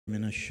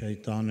من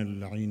الشيطان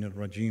اللعين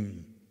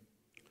الرجيم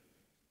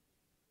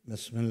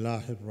بسم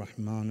الله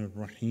الرحمن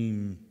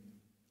الرحيم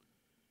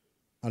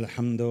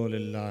الحمد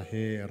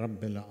لله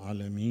رب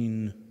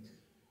العالمين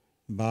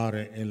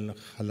بارئ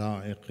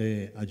الخلائق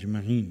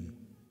أجمعين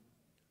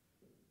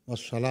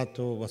والصلاة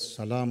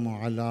والسلام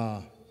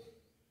على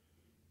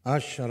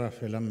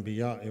أشرف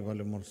الأنبياء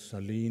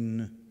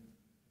والمرسلين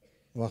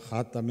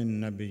وخاتم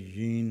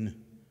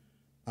النبيين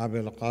أبي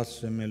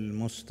القاسم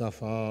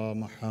المصطفى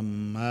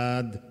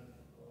محمد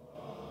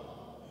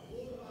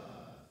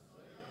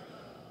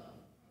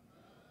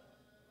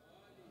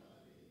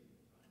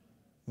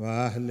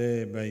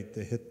وأهل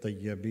بيته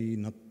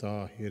الطيبين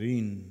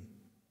الطاهرين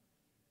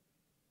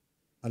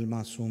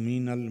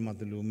المعصومين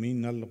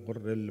المظلومين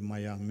الغر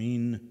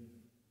الميامين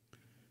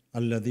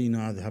الذين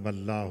أذهب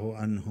الله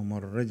عنهم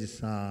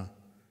الرجس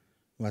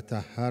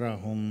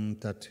وطهرهم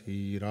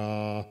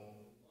تطهيرا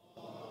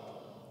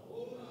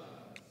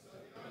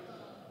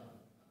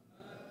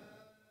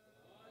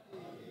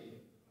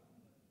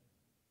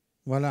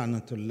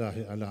ولعنة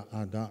الله على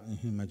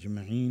أعدائهم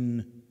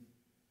أجمعين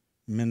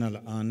من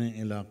الآن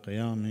إلى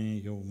قيام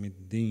يوم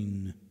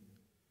الدين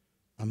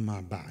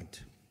أما بعد.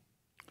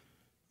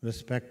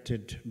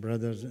 Respected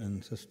brothers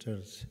and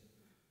sisters,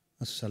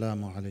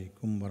 Assalamu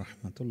alaikum wa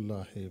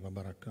rahmatullahi wa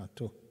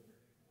barakatuh.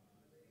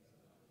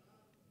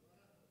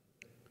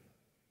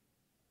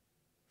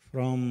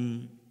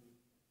 From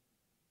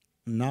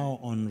now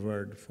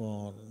onward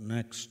for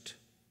next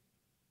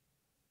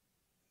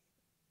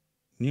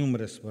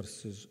numerous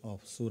verses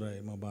of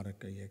Surah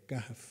Mubarakah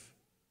Kahf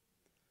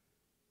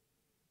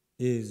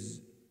is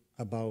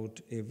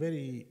about a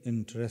very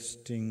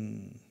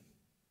interesting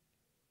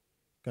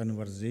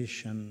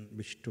conversation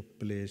which took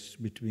place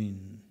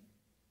between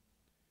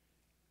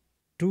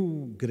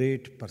two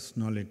great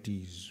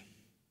personalities,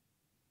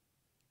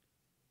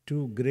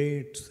 two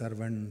great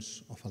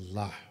servants of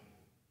Allah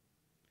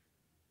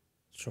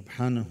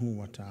subhanahu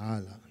wa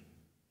ta'ala.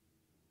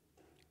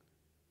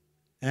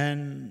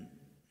 And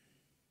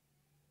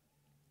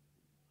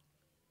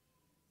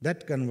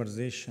that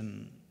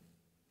conversation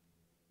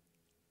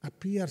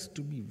appears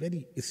to be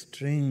very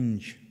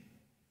strange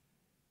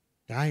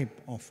type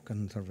of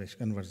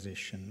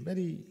conversation,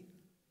 very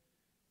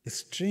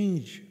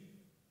strange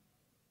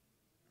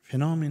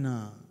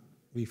phenomena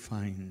we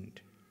find.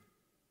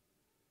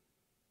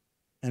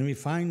 And we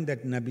find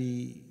that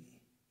Nabi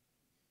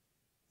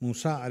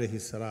Musa alayhi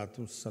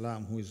salatu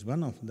salam, who is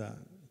one of the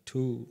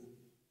two,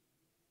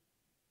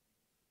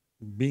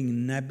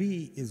 being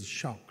Nabi, is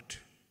shocked.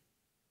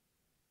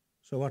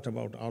 So what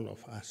about all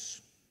of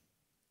us?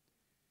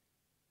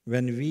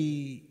 When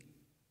we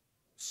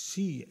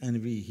see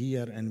and we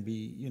hear and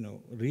we,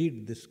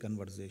 read this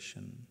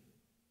conversation,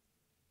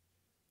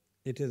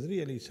 it is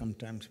really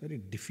sometimes very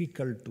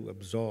difficult to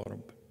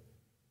absorb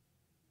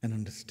and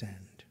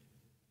understand.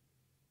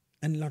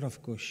 And a lot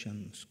of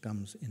questions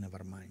comes in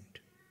our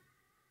mind.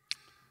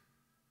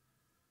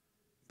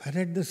 But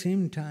at the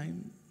same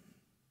time,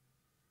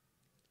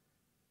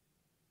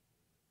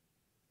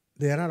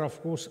 there are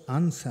of course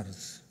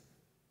answers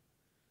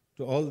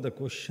to all the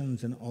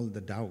questions and all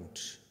the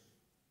doubts.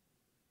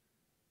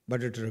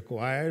 But it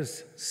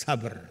requires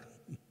sabr.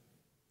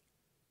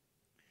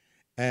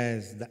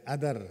 As the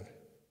other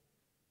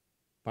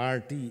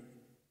party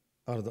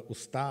or the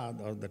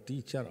ustad or the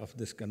teacher of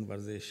this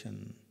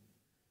conversation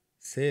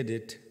said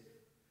it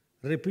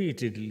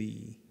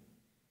repeatedly,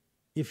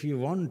 if you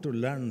want to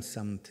learn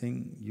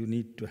something, you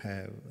need to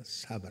have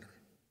sabr.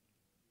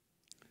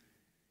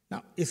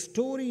 Now, a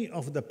story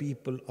of the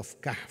people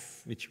of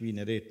Kahf, which we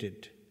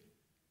narrated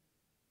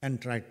and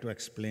tried to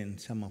explain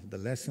some of the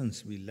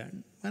lessons we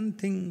learned. One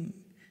thing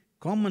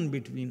common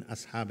between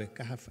Ashab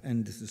Kahf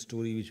and this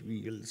story which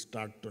we will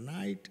start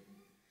tonight,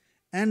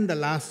 and the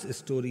last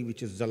story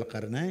which is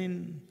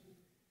Zulqarnain,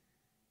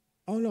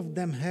 all of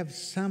them have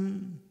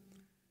some,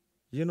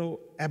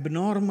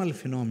 abnormal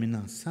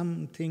phenomena,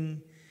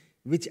 something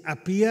which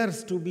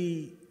appears to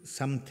be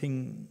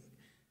something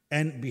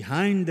and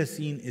behind the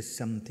scene is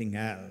something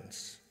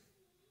else.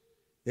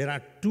 There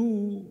are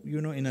two,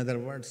 in other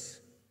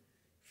words,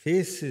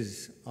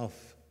 faces of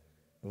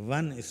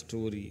one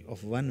story,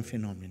 of one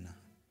phenomena.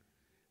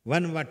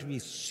 One what we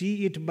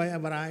see it by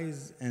our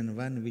eyes and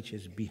one which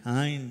is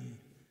behind,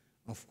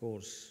 of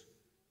course,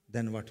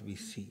 than what we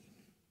see.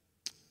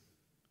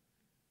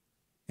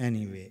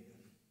 Anyway,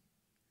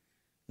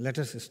 let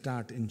us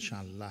start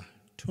inshallah.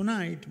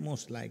 Tonight,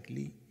 most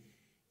likely,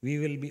 we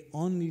will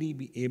only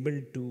be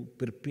able to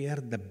prepare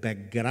the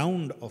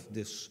background of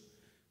this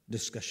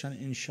discussion,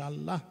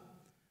 inshallah.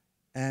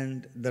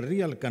 And the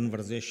real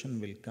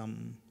conversation will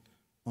come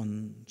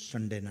on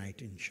Sunday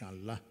night,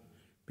 inshallah,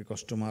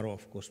 because tomorrow,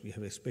 of course, we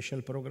have a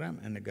special program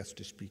and a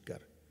guest speaker,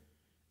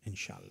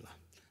 inshallah.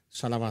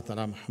 Salawat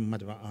ala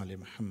Muhammad wa ali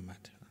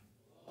Muhammad.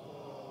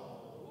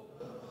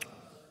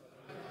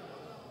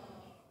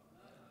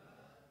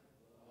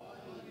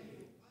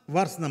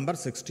 Verse number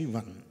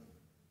 61.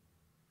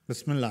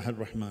 Bismillahir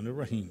Rahmanir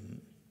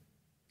Rahim.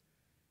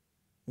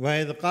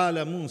 وَإِذْ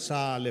قَالَ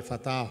مُوسَى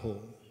لِفَتَاهُ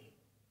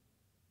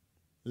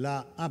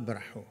لا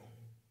أبرح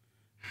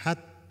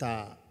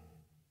حتى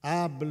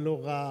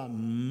أبلغ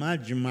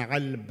مجمع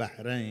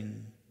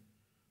البحرين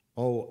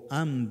أو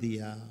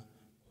أمضي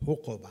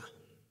حقبة.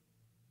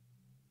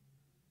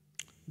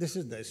 This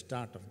is the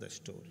start of the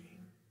story.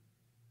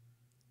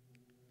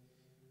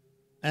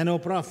 And O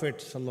Prophet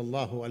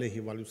sallallahu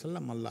alaihi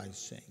wasallam, Allah is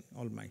saying,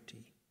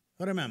 Almighty,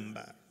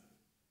 remember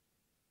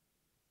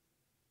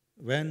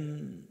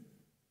when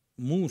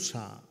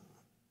Musa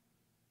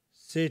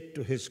said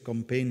to his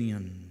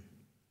companion,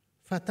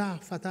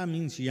 Fatah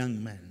means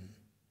young man.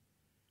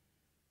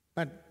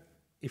 But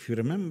if you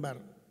remember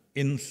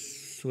in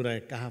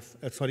Surah Kahf,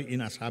 in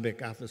Ashab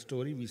Kahf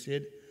story, we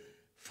said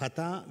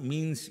Fatah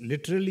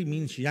literally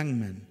means young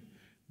man,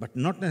 but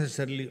not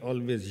necessarily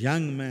always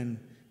young man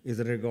is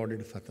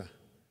regarded Fatah.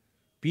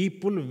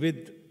 People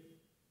with,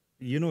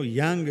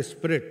 young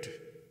spirit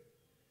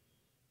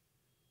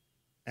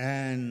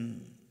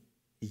and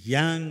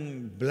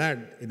young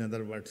blood, in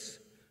other words,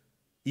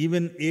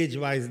 even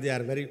age-wise they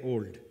are very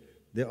old.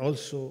 They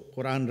also,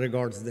 Quran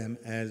regards them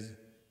as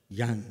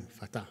young,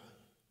 Fatah.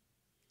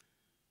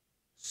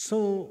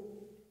 So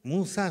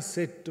Musa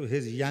said to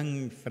his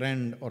young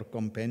friend or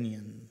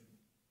companion,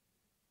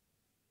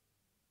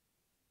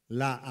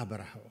 La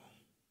abrahu,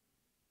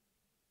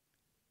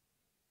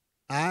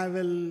 I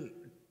will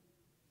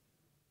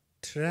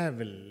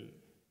travel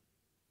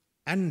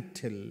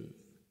until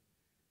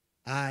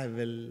I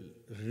will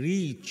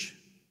reach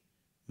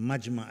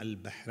Majma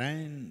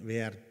al-Bahrain,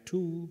 where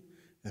two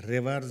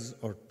rivers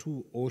or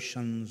two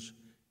oceans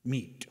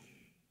meet.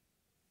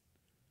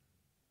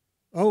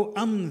 أو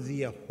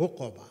أمضي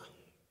حقبة,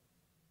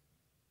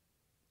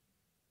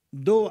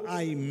 though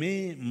I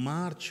may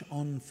march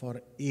on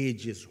for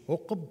ages.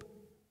 Huqb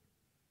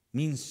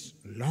means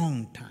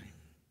long time.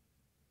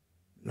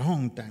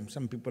 Long time.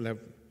 Some people have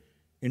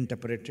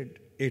interpreted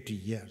 80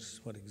 years,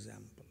 for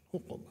example.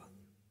 Huqba,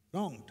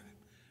 long time.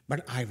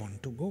 But I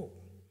want to go.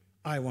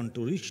 I want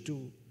to reach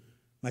to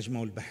Majma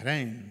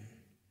al-Bahrain,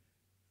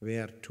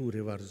 where two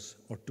rivers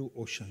or two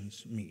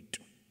oceans meet.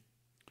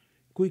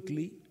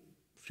 Quickly,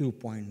 few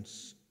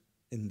points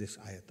in this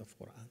ayat of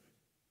Quran,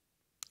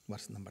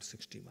 verse number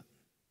 61.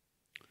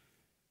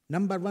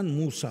 Number one,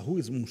 Musa. Who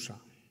is Musa?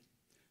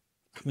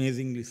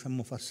 Amazingly, some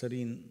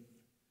Mufassirin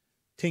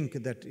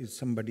think that is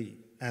somebody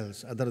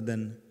else other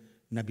than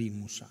Nabi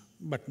Musa.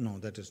 But no,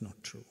 that is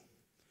not true.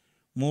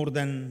 More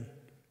than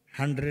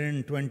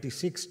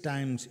 126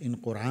 times in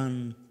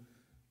Quran,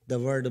 the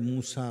word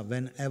Musa,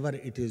 whenever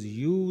it is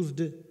used,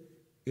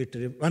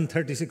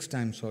 136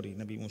 times,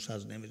 Nabi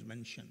Musa's name is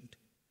mentioned.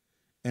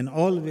 And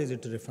always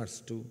it refers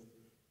to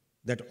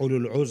that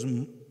Ulul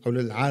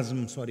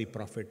Azm,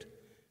 Prophet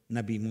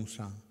Nabi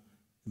Musa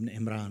ibn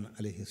Imran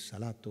alayhi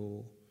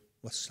salatu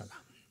wassalam.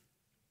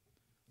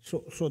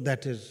 So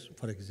that is,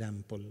 for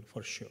example,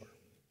 for sure.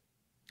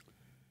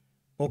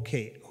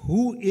 Okay,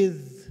 who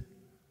is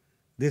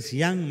this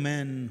young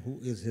man who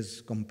is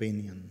his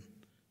companion,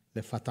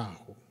 the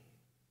Fatahu?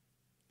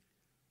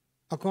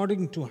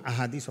 According to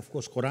ahadith, of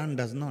course, Quran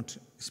does not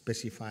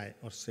specify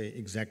or say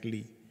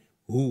exactly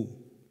who,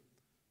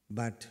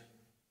 but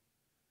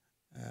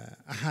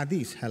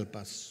ahadith help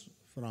us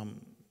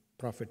from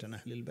Prophet and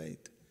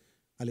Ahlulbait,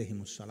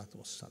 alayhimus salatu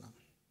wassalam.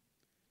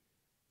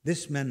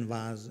 This man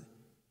was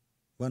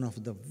one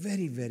of the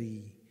very,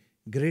 very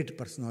great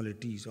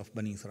personalities of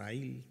Bani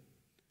Israel,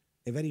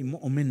 a very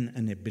mu'min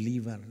and a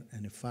believer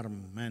and a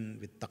firm man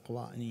with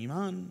taqwa and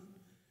iman,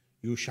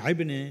 Yusha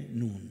ibn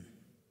Nun.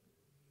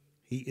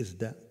 He is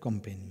the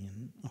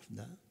companion of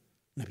the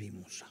Nabi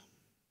Musa.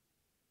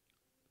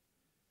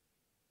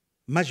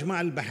 Majma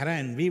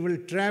al-Bahrain, we will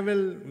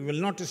travel, we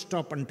will not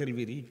stop until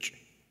we reach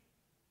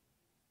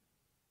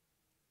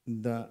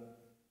the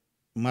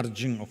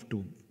merging of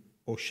two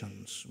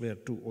oceans, where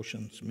two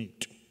oceans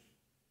meet.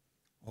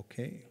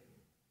 Okay?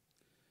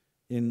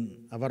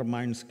 In our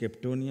minds,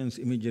 Capetonians,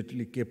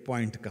 immediately Cape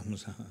Point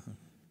comes,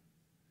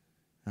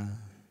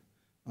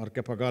 or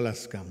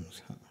Capagolas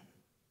comes.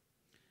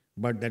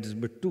 But that is a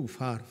bit too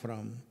far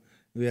from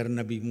where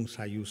Nabi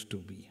Musa used to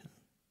be.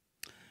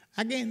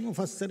 Again,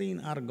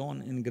 Mufassirin are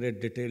gone in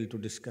great detail to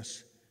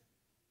discuss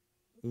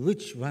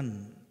which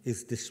one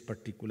is this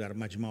particular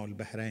Majma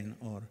al-Bahrain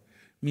or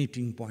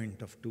meeting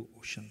point of two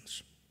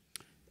oceans.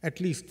 At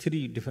least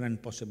three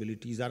different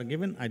possibilities are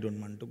given. I don't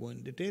want to go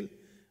in detail.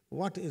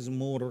 What is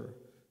more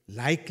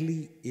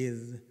likely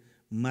is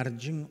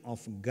merging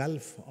of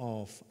Gulf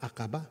of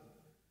Aqaba,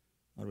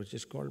 or which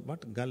is called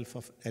what? Gulf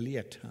of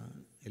Elliot,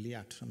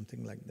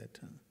 something like that,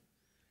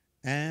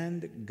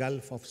 and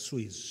Gulf of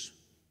Suez.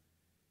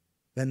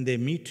 When they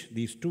meet,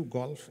 these two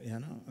gulfs,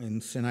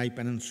 in Sinai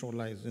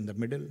Peninsula is in the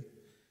middle,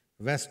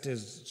 west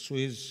is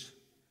Suez,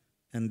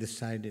 and this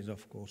side is,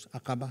 of course,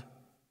 Aqaba,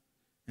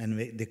 and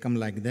they come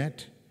like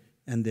that,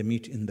 and they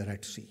meet in the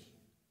Red Sea.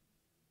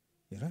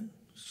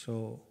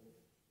 So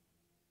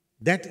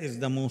that is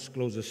the most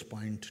closest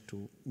point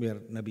to where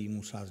Nabi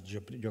Musa's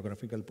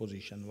geographical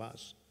position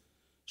was.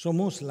 So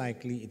most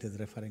likely it is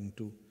referring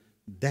to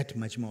that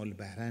Majma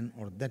al-Bahrain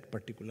or that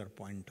particular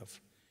point of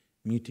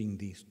meeting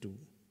these two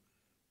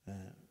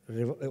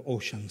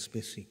oceans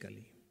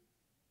basically.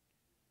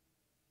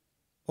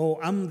 Oh,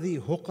 Amdi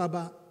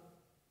Huqaba,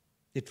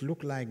 it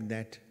looked like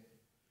that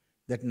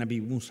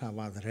Nabi Musa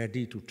was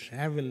ready to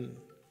travel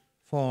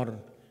for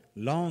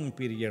long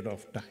period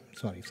of time.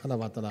 Sorry,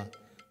 salawat ala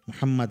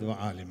Muhammad wa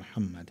ali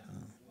Muhammad.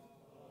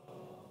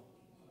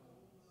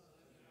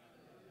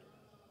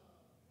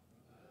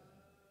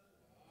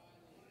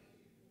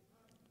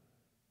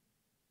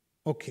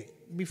 Okay,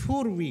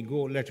 before we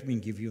go, let me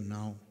give you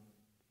now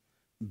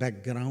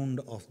background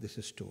of this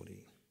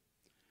story.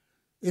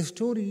 A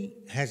story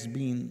has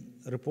been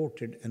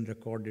reported and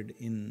recorded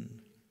in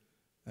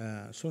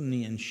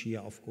Sunni and Shia,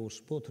 of course,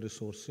 both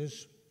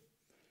resources.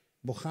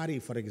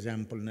 Bukhari, for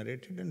example,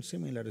 narrated, and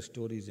similar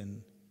stories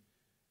in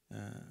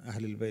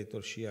Ahlulbait or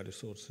Shia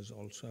resources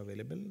also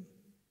available.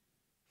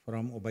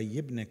 From Ubay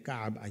ibn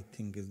Ka'b, I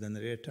think, is the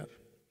narrator,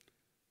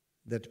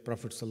 that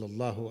Prophet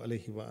sallallahu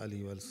alaihi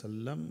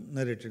wasallam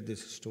narrated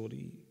this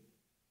story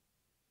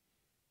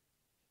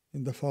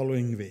in the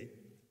following way.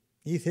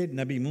 He said,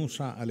 Nabi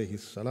Musa alayhi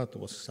salatu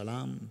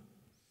wassalam,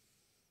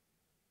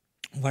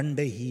 one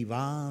day he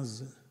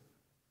was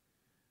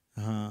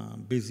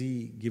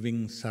busy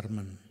giving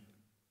sermon,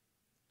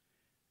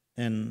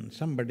 and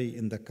somebody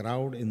in the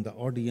crowd, in the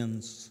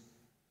audience,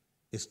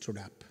 stood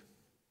up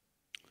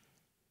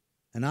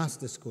and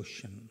asked this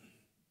question: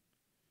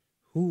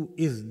 who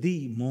is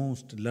the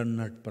most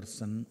learned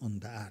person on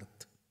the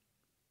earth?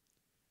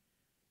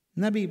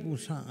 Nabi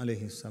Musa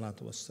alayhi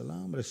salatu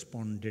wassalam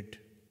responded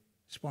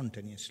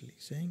spontaneously,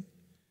 saying,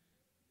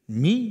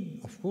 me,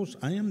 of course,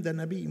 I am the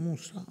Nabi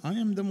Musa, I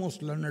am the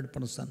most learned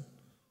person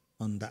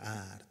on the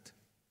earth.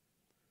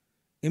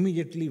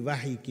 Immediately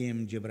Wahi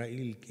came,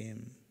 Jibreel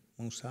came,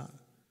 Musa,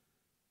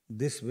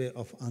 this way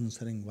of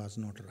answering was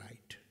not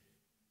right.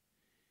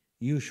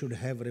 You should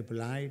have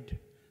replied,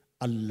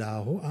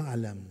 Allahu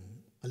A'lam,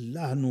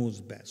 Allah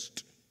knows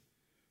best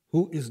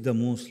who is the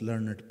most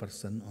learned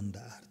person on the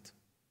earth.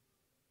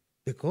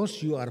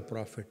 Because you are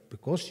prophet,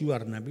 because you are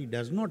Nabi,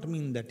 does not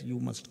mean that you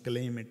must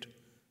claim it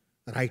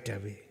right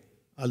away.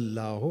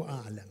 Allahu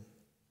A'lam.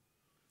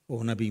 Oh,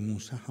 Nabi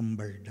Musa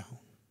humbled down,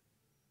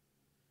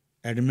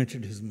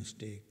 admitted his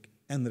mistake,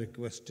 and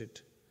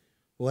requested,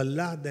 oh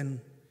Allah,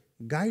 then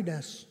guide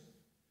us.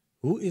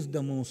 Who is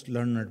the most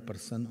learned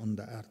person on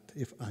the earth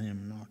if I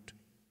am not?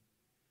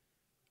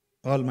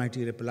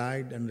 Almighty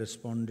replied and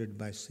responded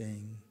by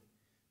saying,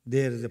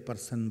 there is a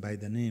person by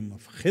the name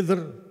of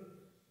Haider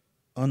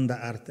on the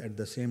earth at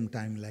the same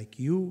time like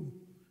you,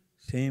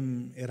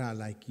 same era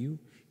like you.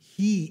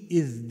 He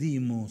is the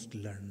most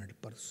learned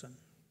person.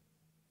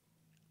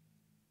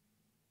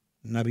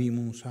 Nabi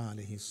Musa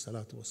alayhi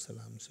salatu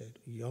wasalam said,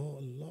 Ya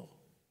Allah,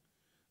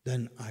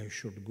 then I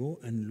should go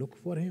and look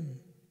for him.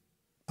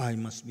 I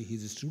must be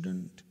his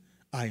student.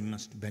 I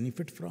must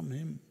benefit from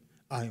him.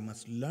 I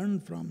must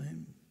learn from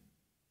him.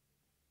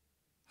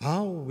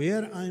 How,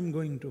 where I am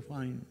going to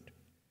find?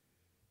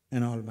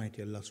 And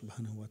Almighty Allah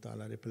subhanahu wa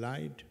ta'ala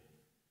replied,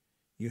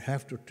 you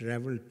have to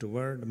travel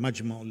toward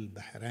Majma'ul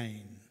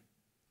Bahrain.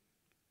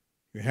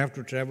 You have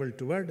to travel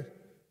toward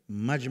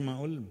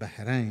Majma'ul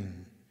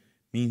Bahrain,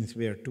 means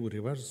where two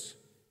rivers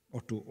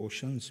or two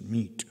oceans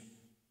meet.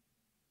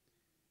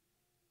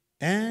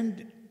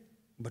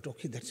 But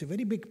okay, that's a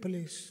very big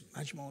place,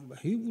 Majma'ul Bahrain,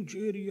 huge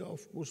area,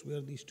 of course,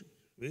 where these two,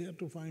 where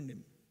to find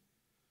him?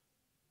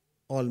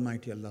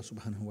 Almighty Allah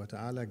subhanahu wa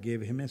ta'ala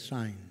gave him a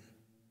sign,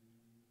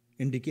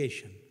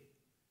 indication,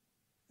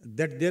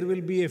 that there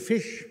will be a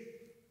fish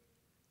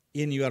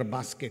in your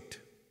basket.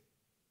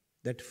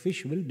 That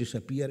fish will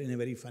disappear in a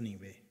very funny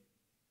way.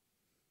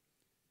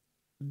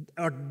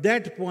 At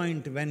that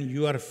point, when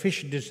your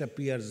fish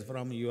disappears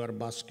from your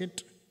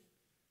basket,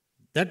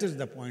 that is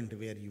the point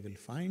where you will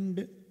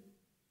find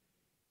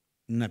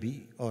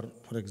Nabi, or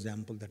for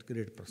example, that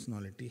great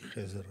personality,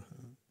 Haider.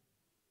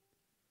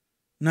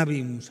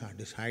 Nabi Musa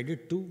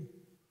decided to,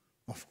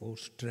 of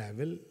course,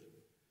 travel,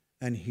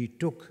 and he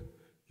took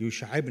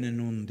Yusha ibn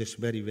Nun, this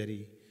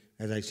very,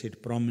 as I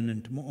said,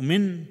 prominent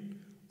mu'min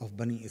of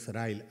Bani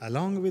Israel,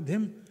 along with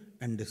him,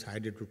 and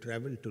decided to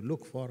travel to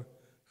look for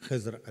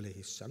Haider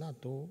alayhi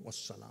salatu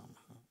wassalam.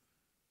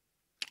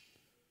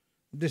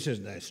 This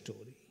is the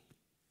story.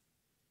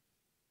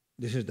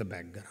 This is the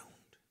background.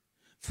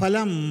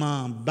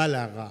 فَلَمَّا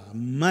بَلَغَ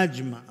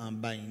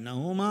مَجْمَعَ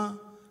بَيْنَهُمَا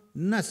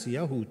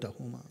نَسِيَ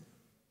حُوتَهُمَا.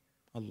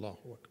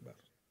 Allahu Akbar.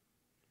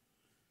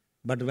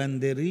 But when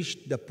they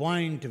reached the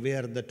point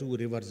where the two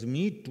rivers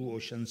meet, two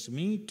oceans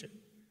meet,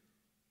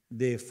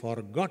 they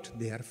forgot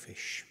their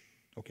fish.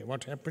 Okay,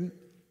 what happened?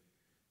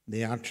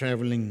 They are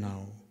traveling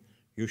now.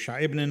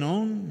 Yusha ibn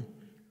Nun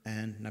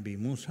and Nabi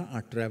Musa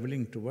are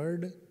traveling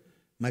toward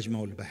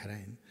Majma'ul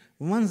Bahrain.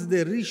 Once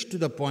they reach to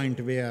the point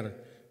where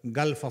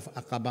Gulf of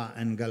Aqaba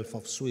and Gulf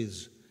of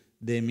Suez,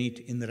 they meet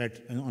in the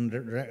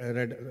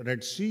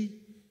Red Sea.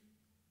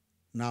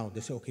 Now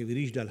they say, okay, we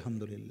reached,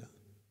 Alhamdulillah.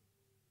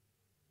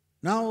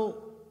 Now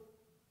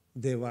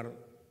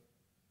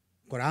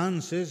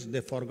Quran says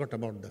they forgot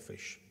about the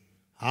fish.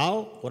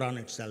 How? Quran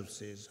itself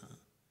says,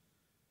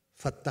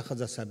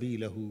 فَاتَّخَذَ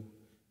سَبِيلَهُ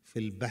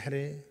فِي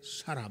الْبَحْرِ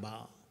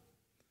سَرَبًا.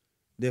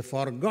 they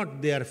forgot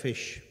their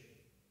fish,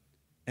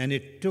 and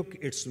it took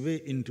its way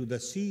into the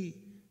sea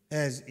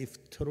as if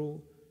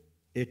through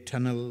a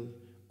tunnel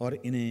or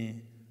in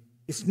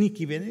a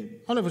sneaky way.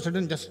 All of a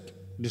sudden just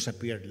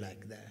disappeared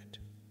like that.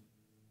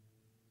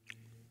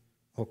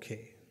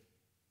 Okay.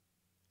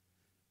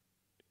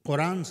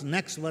 Quran's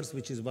next verse,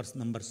 which is verse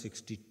number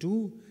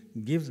 62,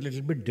 gives a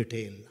little bit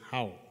detail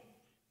how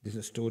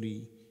this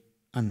story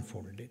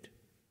unfolded.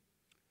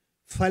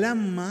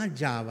 فَلَمَّا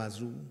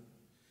جَاوَزُوا,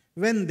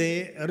 when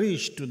they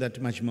reached to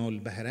that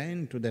Majma'ul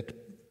Bahrain, to that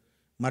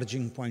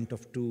merging point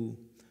of two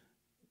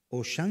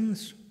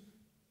oceans,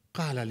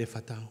 قَالَ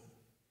لِفَتَاهُ.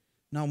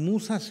 Now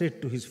Musa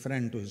said to his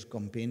friend, to his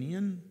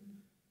companion,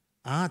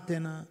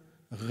 آتنا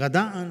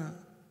غداءنا,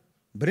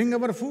 bring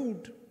our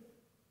food.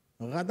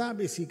 Ghada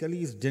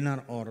basically is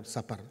dinner or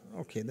supper.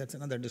 Okay, that's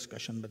another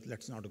discussion, but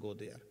let's not go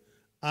there.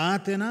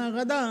 Atena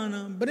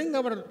ghadana, bring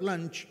our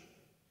lunch.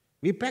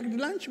 We packed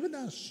lunch with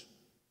us.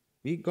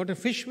 We got a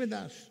fish with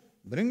us.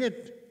 Bring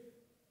it.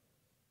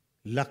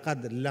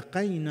 Laqad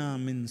laqayna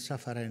min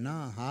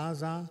safarina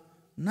haza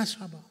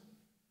nasaba.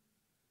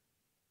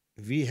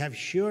 We have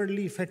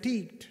surely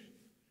fatigued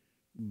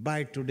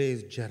by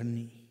today's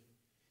journey.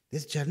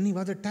 This journey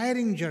was a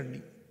tiring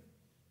journey.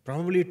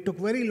 Probably it took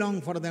very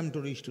long for them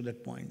to reach to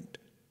that point.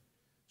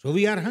 So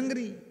we are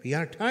hungry, we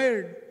are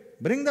tired.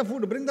 Bring the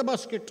food, bring the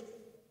basket.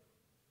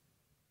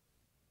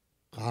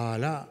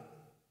 Qala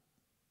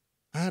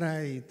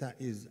araita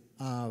iz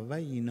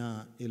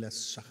awayna ila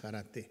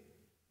sakharati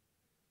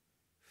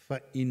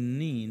fa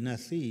inni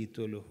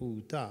nasitul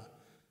huta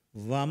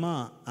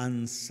wama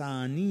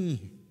ansani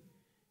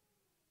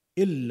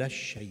illa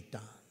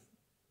shaitan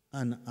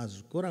an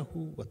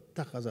azkurahu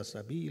wattakhaza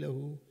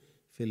sabilahu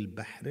fil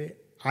bahri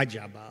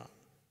ajaba.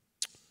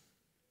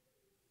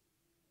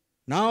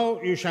 Now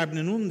Yusha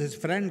ibn Nun, his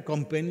friend,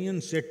 companion,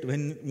 said,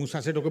 when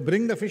Musa said, okay,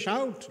 bring the fish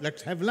out,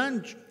 let's have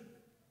lunch.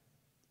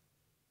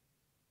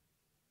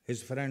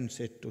 His friend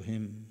said to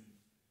him,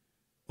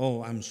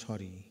 oh, I'm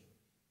sorry.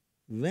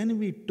 When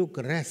we took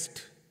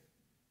rest,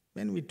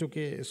 when we took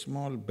a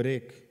small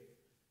break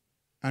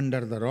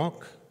under the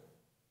rock,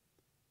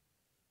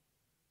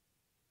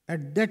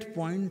 at that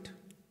point,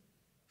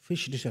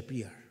 fish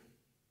disappeared.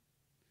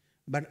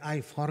 But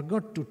I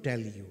forgot to tell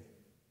you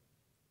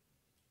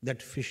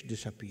that fish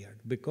disappeared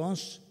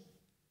because,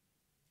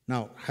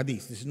 now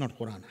hadith, this is not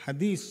Quran,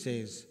 hadith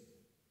says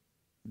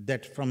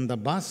that from the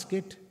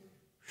basket,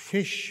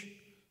 fish,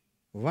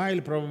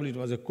 while probably it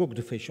was a cooked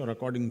fish, or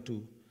according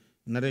to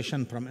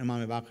narration from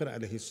Imam Baqir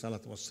alayhi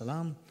salatu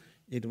wassalam,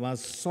 it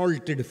was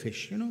salted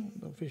fish. You know,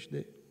 the fish,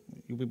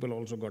 you people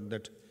also got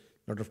that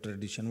lot of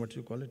tradition. What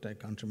you call it? I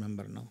can't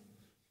remember now.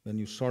 When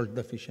you salt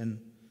the fish and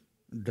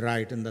dry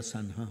it in the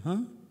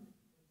sun.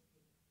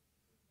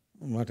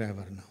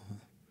 Whatever now.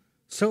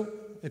 So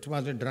it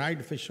was a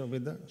dried fish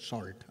with the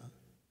salt.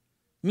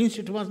 Means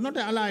it was not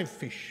an alive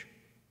fish.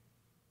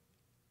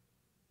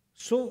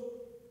 So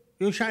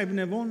Yusha ibn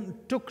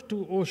Nun took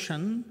to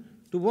ocean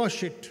to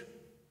wash it.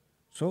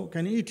 So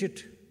can eat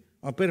it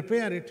or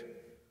prepare it.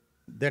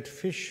 That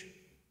fish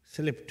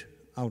slipped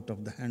out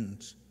of the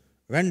hands,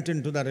 went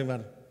into the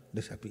river,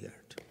 disappeared.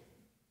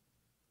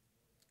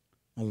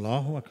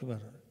 Allahu Akbar.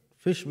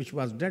 Fish which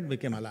was dead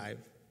became alive.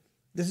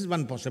 This is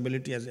one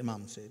possibility, as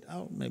Imam said.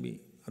 Or maybe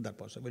other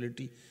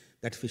possibility,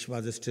 that fish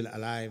was still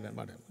alive and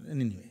whatever.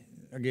 And anyway,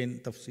 again,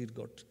 Tafseer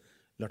got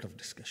a lot of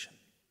discussion.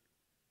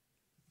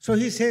 So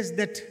he says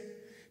that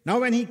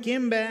now when he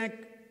came back,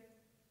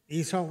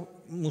 he saw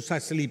Musa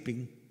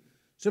sleeping.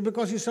 So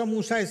because he saw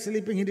Musa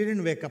sleeping, he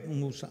didn't wake up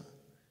Musa.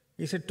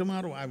 He said,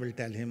 tomorrow I will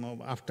tell him, or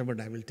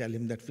afterward I will tell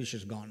him that fish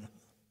is gone.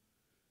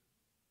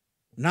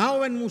 Now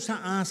when Musa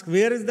asked,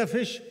 where is the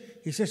fish?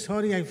 He said,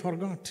 sorry, I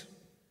forgot.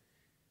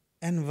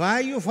 And why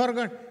you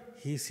forgot?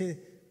 He said,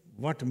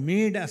 what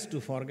made us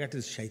to forget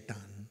is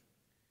shaitan.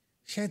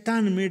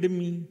 Shaitan made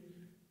me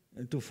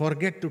to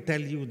forget to tell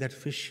you that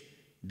fish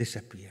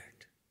disappeared.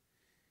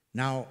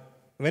 Now,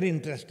 very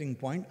interesting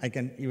point. I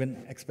can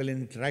even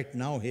explain it right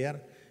now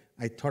here.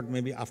 I thought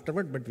maybe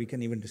afterward, but we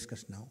can even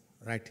discuss now,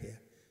 right here.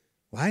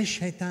 Why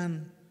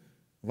shaitan?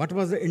 What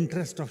was the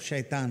interest of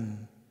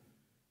shaitan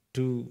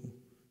to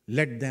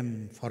let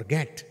them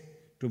forget,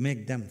 to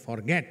make them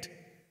forget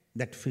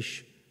that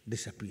fish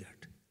disappeared?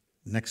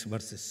 Next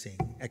verse is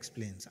saying,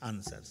 explains,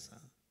 answers.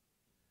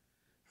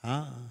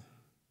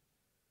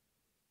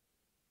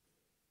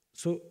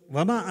 So,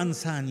 Wama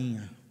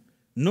ansaniya,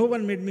 no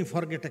one made me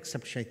forget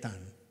except shaitan.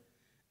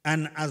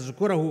 And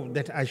azkurahu,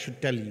 that I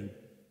should tell you.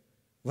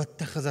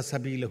 Wattakhaza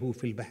sabilahu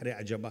fil bahri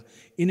ajaba.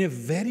 In a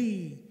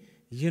very,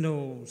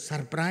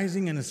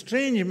 surprising and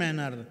strange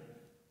manner,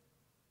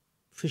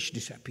 fish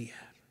disappeared.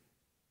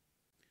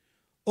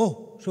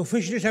 Oh, so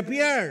fish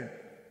disappeared.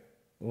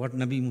 What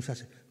Nabi Musa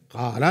said?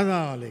 Qala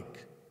dhalik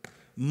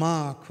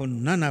ma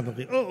kunna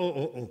nabghi.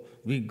 Oh,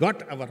 we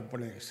got our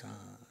place.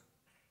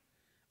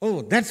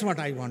 Oh, that's what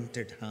I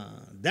wanted.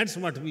 That's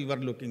what we were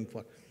looking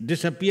for.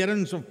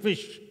 Disappearance of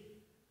fish.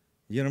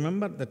 You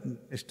remember that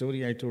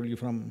story I told you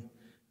from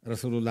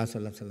Rasulullah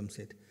sallallahu alaihi wasallam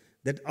said,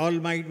 That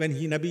Almighty, when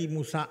Nabi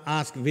Musa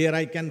asked where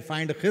I can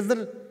find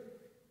Khidr,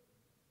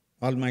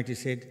 Almighty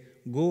said,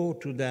 go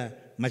to the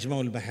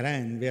Majma'ul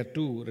Bahrain, where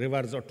two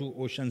rivers or two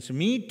oceans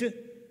meet,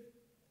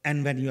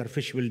 and when your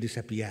fish will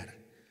disappear.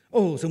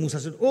 Oh, so Musa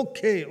said,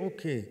 okay,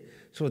 okay.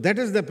 So that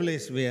is the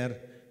place where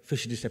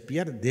fish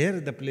disappear. There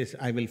is the place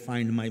I will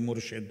find my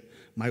murshid,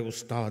 my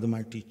ustad,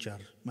 my teacher,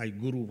 my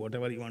guru,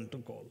 whatever you want to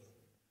call.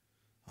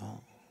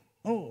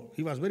 Oh,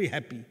 he was very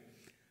happy.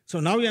 So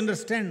now you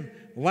understand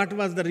what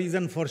was the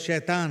reason for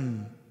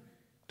shaitan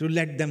to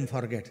let them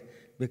forget.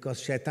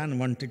 Because shaitan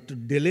wanted to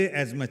delay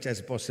as much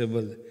as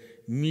possible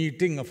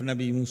meeting of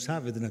Nabi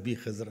Musa with Nabi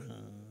Khidr.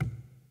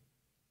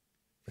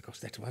 Because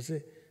that was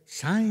a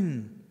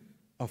sign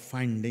of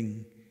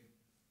finding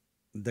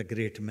the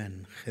great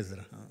man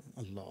Khidr.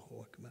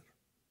 Allahu Akbar.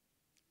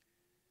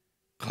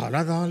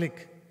 قَالَ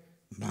ذَلِكَ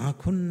مَا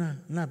كُنَّا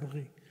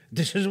نَبْغِي.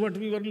 This is what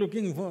we were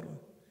looking for.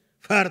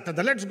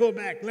 فَارْتَدَ.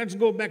 Let's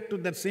go back to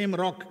that same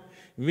rock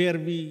where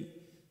we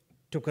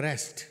took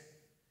rest.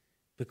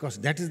 Because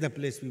that is the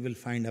place we will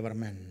find our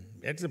man.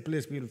 That's the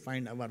place we will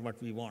find our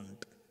what we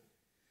want.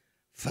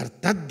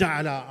 فَارْتَدَّ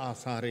عَلَىٰ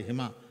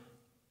آثَارِهِمَا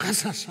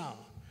قَصَصًا.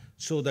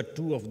 So the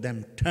two of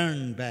them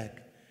turned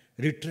back,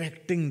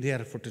 retracting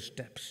their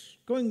footsteps,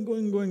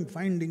 going,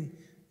 finding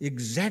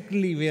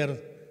exactly where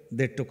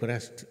they took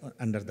rest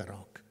under the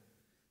rock.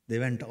 They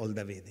went all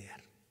the way there.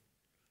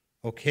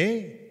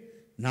 Okay?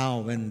 Now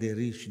when they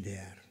reached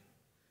there,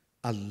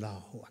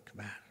 Allahu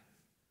Akbar.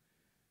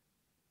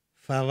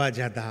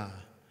 فَوَجَدَا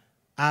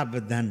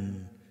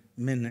عَبْدًا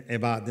مِنْ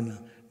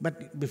عِبَادِنَا.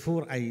 But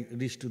before I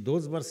reach to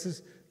those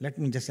verses, let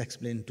me just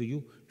explain to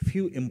you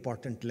few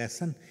important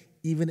lessons,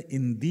 even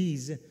in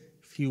these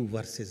few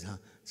verses.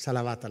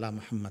 Salawat ala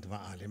Muhammad wa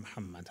ali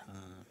Muhammad.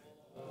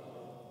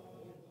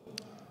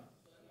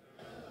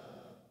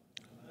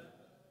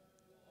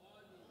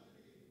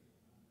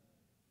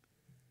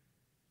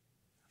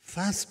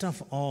 First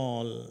of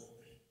all,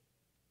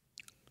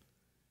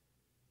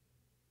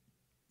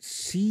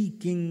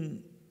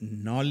 seeking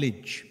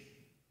knowledge.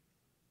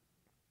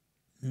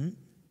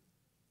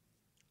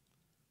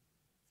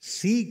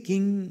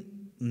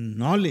 Seeking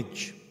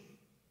knowledge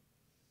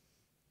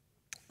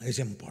is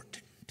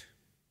important,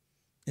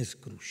 is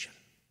crucial.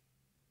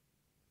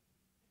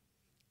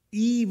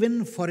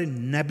 Even for a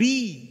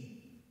Nabi,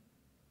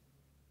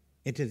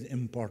 it is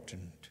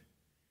important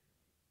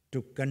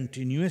to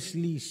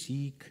continuously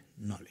seek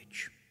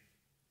knowledge.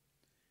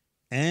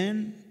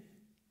 And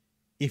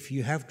if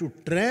you have to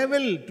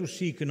travel to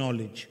seek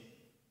knowledge,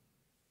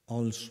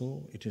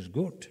 also it is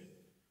good.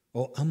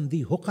 Oh,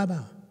 amdi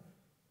huqaba.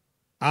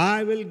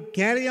 I will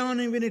carry on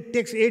even it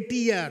takes 80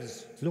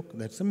 years. Look,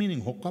 that's the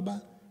meaning.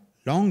 Huqaba,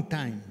 long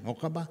time.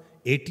 Huqaba,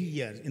 80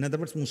 years. In other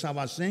words, Musa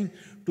was saying,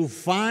 to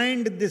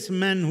find this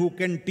man who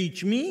can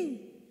teach me,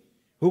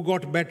 who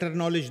got better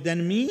knowledge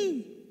than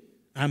me,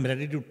 I'm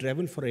ready to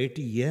travel for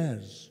 80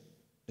 years.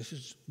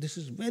 This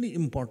is very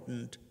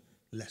important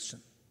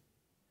lesson.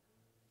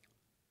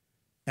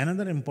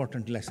 Another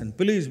important lesson,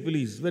 please,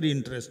 very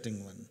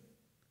interesting one.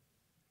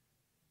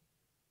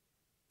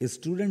 A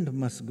student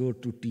must go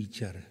to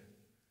teacher.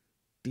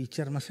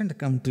 Teacher mustn't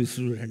come to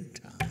student.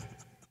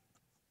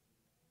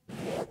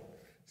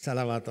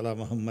 Salawat ala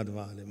Muhammad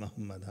wa ali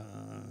Muhammad.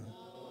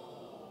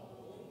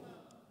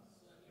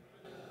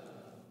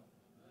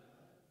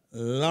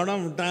 Lot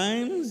of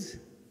times,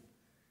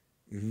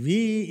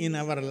 we in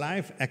our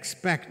life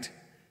expect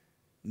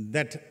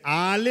that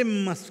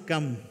alim must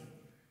come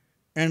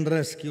and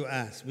rescue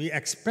us. We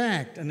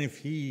expect, and if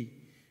he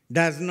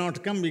does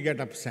not come, we get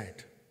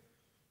upset.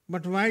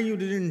 But why you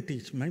didn't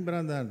teach? My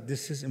brother,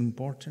 this is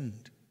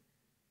important.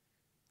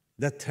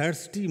 The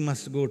thirsty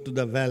must go to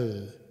the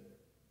well,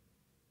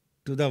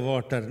 to the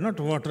water. Not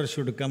water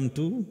should come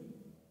to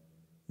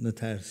the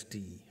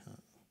thirsty.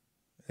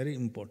 Very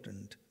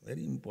important,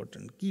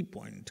 key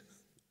point.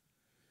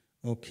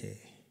 Okay.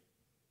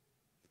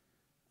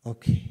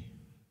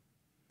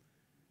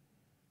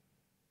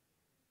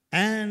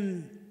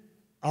 And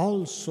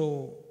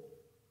also,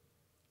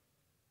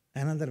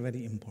 another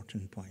very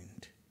important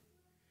point.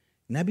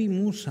 Nabi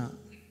Musa,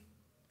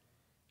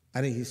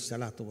 alayhi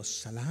salatu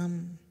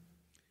wassalam,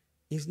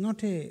 is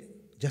not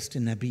just a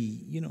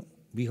Nabi. You know,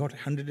 we got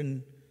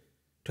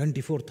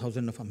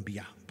 124,000 of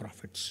Anbiya,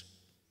 prophets,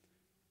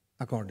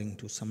 according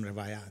to some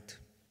riwayat.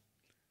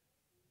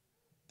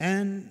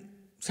 And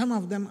some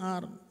of them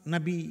are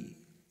Nabi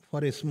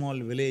for a small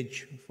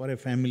village, for a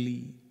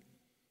family,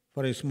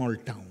 for a small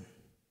town.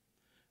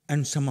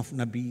 And some of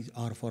Nabis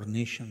are for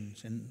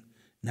nations. And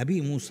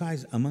Nabi Musa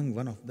is among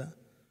one of the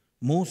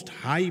most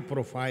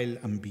high-profile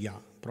Anbiya,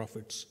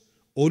 prophets.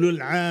 Ulul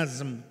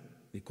Azm,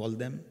 we call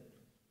them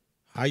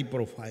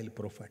high-profile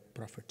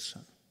prophets.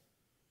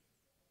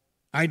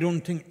 I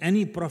don't think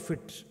any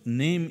prophet's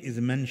name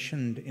is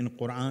mentioned in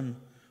Quran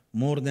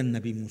more than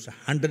Nabi Musa.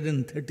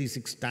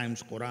 136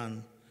 times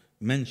Quran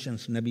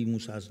mentions Nabi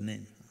Musa's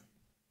name.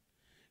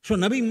 So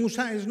Nabi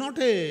Musa is not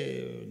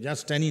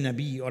just any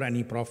Nabi or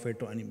any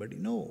prophet or anybody.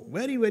 No,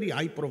 very, very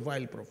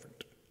high-profile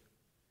prophet.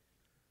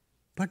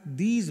 But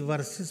these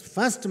verses,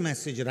 first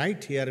message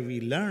right here,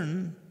 we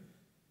learn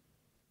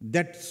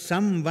that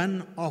someone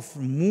of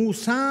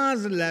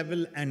Musa's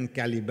level and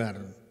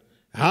caliber,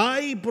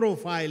 high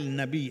profile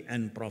Nabi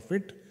and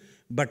Prophet,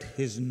 but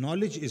his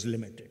knowledge is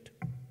limited.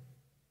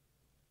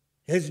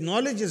 His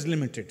knowledge is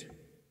limited.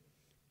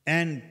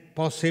 And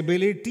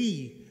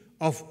possibility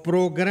of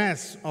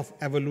progress, of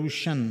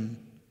evolution,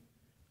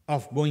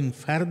 of going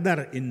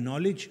further in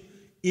knowledge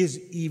is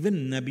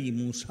even Nabi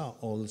Musa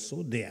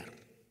also there.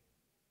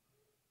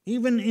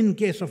 Even in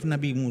case of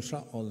Nabi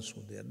Musa also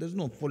there. There's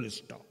no full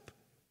stop.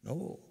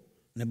 No,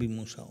 Nabi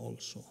Musa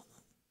also.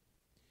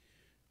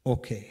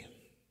 Okay.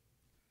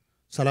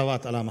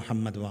 Salawat ala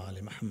Muhammad wa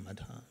ali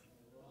Muhammad.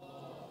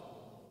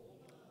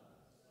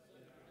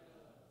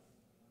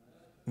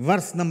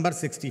 Verse number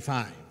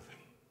 65.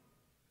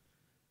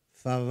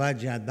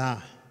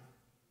 Fawajada.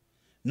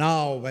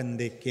 Now when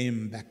they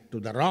came back to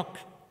the rock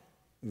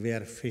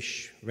where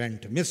fish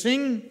went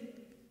missing,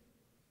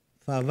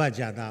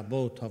 Fawajada,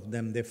 both of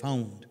them they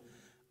found,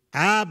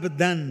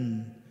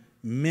 Abdan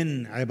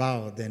min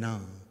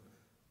ibadina,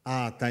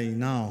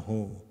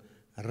 Ataynahu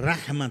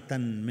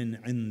rahmatan min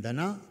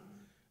indana,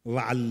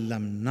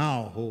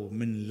 Wa'allamnahu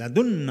min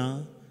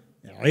ladunna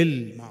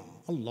ilma.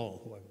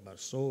 Allahu Akbar.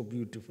 So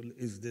beautiful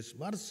is this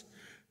verse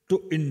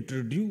to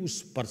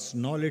introduce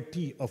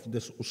personality of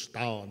this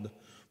ustad,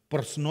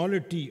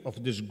 personality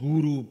of this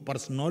guru,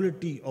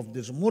 personality of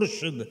this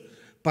murshid,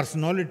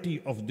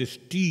 personality of this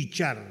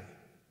teacher.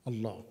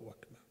 Allahu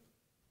Akbar.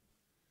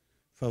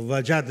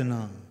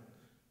 فَوَجَدْنَا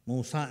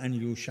Musa and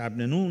Yusha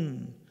ibn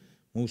Nun,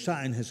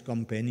 Musa and his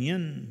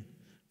companion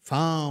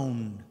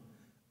found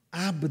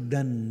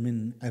Abdan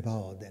min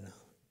ibadina,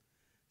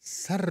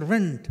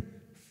 servant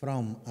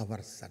from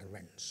our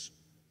servants.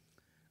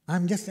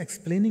 I'm just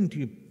explaining to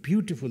you,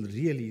 beautiful,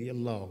 really,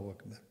 Allahu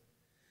Akbar.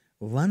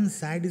 One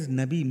side is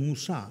Nabi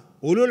Musa,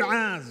 Ulul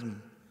Azm,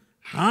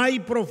 high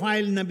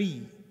profile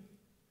Nabi,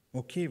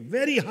 okay,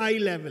 very high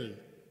level.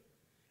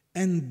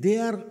 And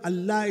there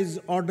Allah is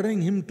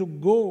ordering him to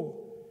go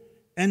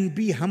and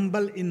be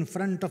humble in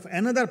front of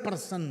another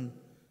person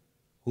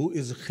who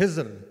is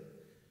Khizr.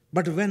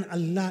 But when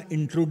Allah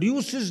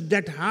introduces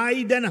that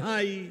high then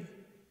high,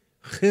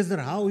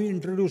 Khizr, how he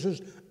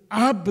introduces?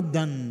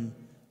 Abdan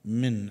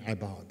min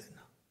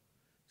ibadina,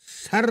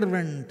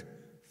 servant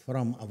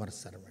from our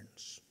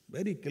servants.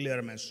 Very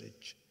clear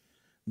message.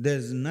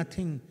 There's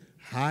nothing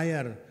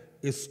higher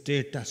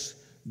status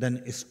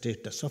than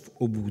status of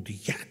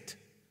ubudiyat.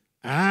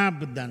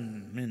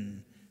 Abdan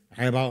min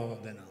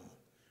ibadina.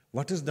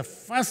 What is the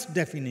first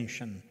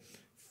definition,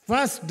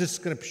 first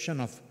description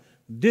of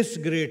this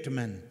great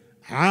man?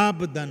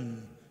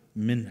 Abdan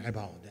min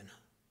ibadina,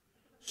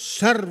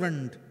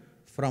 servant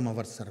from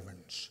our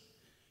servants.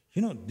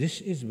 You know,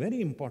 this is very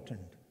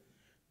important.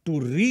 To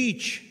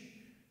reach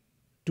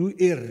to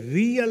a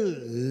real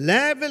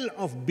level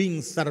of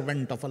being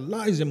servant of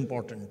Allah is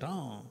important.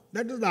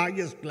 That is the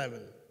highest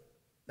level.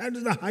 That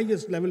is the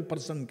highest level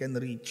person can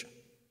reach.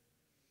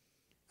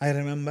 I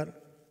remember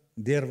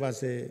there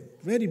was a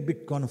very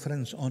big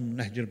conference on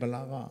Nahjul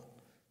Balagha.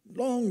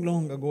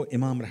 Long ago,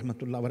 Imam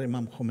Rahmatullah or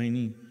Imam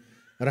Khomeini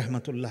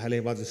Rahmatullah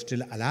alayhi was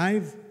still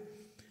alive,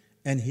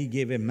 and he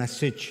gave a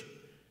message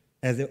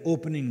as an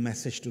opening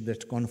message to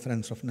that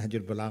conference of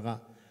Nahjul Balagha,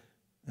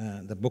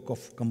 the book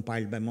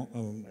compiled by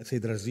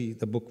Sayyid Razi,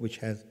 the book which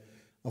has,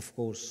 of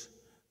course,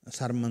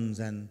 sermons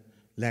and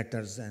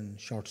letters and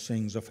short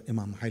sayings of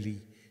Imam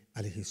Ali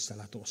alayhi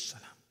salatu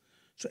wassalam.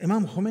 So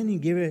Imam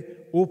Khomeini gave an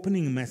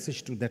opening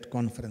message to that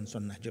conference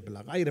on Nahjul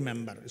Balagha. I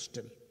remember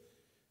still.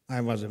 I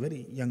was a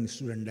very young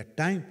student at that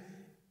time.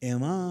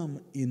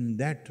 Imam in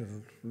that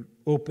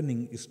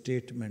opening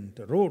statement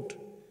wrote,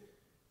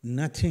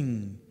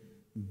 nothing,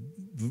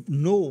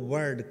 no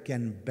word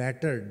can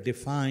better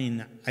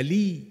define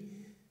Ali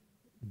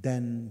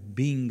than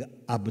being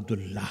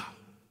Abdullah.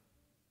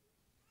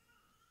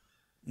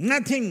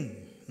 Nothing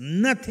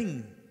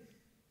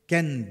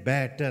can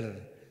better,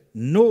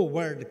 no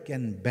word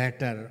can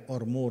better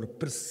or more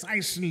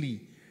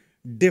precisely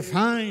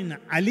define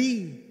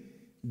Ali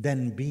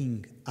than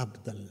being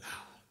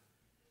Abdullah.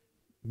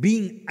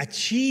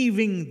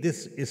 Achieving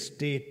this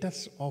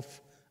status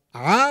of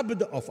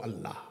Abd of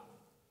Allah.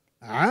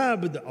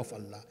 Abd of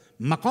Allah.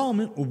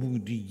 Maqam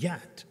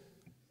ubudiyat.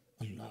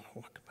 Allahu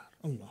Akbar.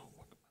 Allahu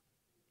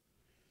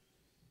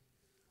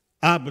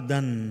Akbar.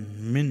 Abdan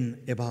min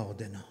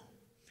ibadina.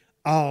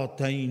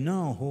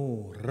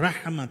 Ataynahu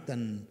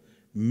rahmatan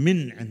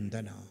min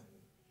indana.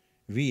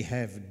 We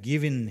have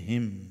given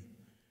him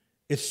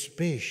a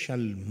special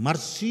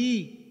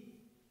mercy,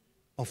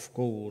 of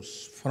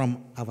course,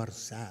 from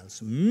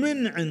ourselves.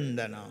 Min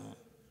indana.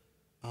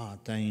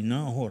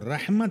 Ataynahu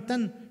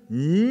rahmatan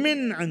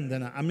min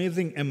indana.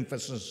 Amazing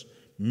emphasis.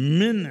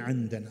 Min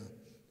indana.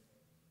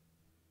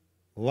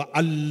 Wa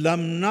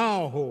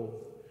allamnahu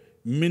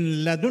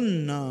min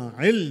ladunna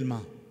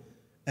ilma.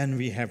 And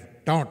we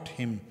have taught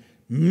him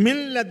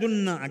min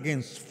ladunna,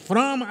 against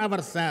from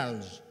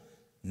ourselves,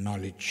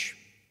 knowledge.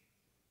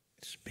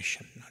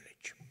 Special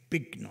knowledge.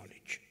 Big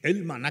knowledge.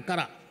 Ilma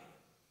nakara.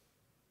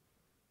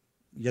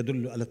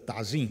 يدل على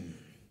التعظيم.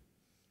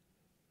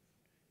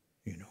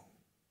 You know,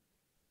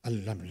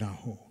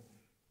 علمناه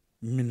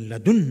من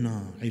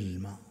لدنا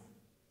علما.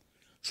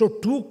 So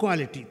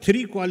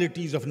three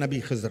qualities of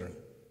Nabi Khidr.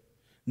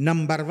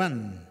 Number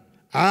one,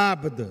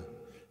 abd.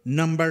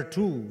 Number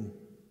two,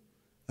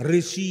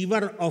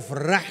 receiver of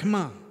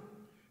rahmah.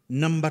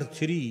 Number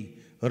three,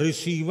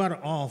 receiver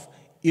of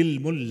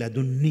ilmul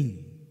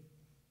ladunni.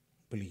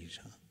 Please,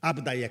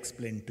 abd, I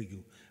explained to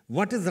you.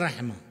 What is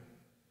rahmah?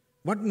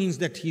 What means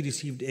that he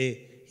received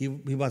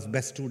he was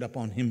bestowed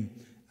upon him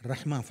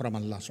rahmah from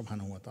Allah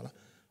subhanahu wa ta'ala.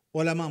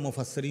 Ulama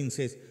Mufassirin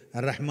says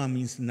rahmah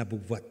means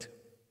nabuwwat,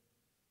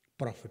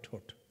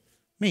 prophethood.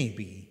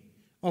 Maybe.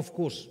 Of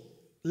course,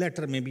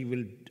 later maybe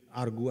we'll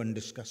argue and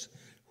discuss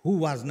who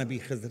was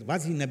Nabi Khidr.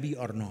 Was he Nabi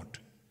or not?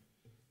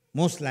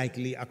 Most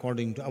likely,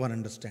 according to our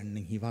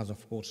understanding, he was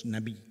of course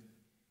Nabi.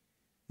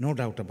 No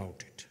doubt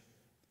about it.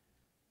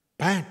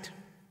 But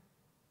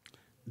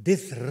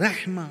this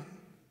rahmah,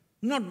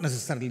 not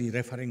necessarily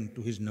referring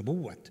to his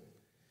nabuwwat.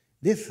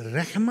 This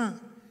rahmah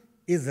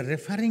is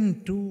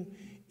referring to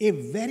a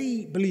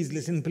very, please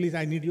listen, please,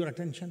 I need your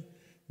attention.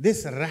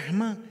 This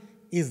rahmah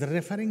is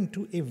referring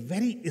to a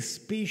very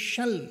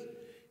special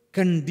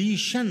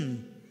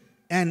condition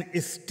and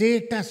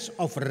status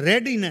of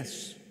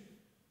readiness,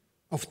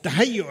 of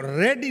tahayyu,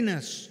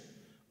 readiness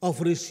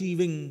of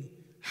receiving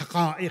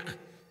haqa'iq,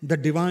 the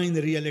divine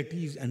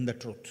realities and the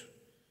truth.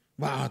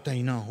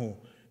 وَآتَيْنَاهُ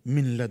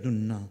مِن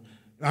لَدُنَّا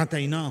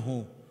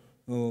آتَيْنَاهُ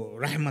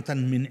رَحْمَةً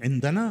مِّنْ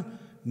عِنْدَنَا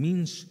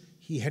means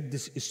he had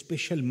this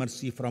special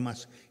mercy from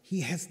us.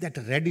 He has that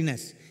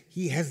readiness,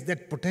 he has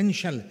that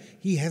potential,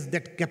 he has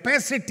that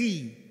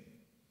capacity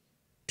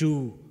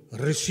to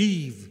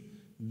receive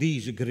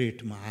these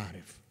great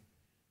ma'arif.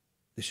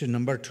 This is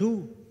number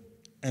two,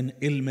 an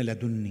ilm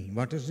ladunni.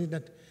 What is it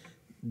that,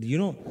 you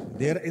know,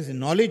 there is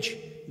knowledge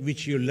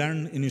which you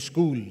learn in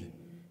school,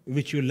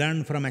 which you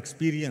learn from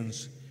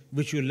experience,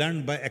 which you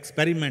learn by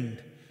experiment,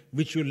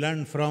 which you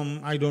learn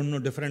from, I don't know,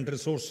 different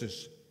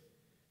resources.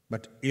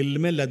 But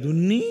ilm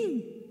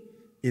ladunni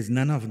is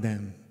none of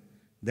them.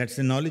 That's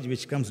the knowledge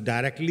which comes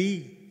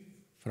directly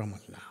from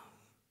Allah.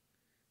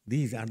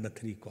 These are the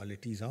three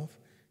qualities of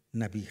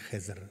Nabi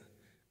Khidr.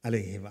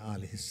 Alayhi wa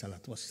alihi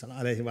salatu wassalam.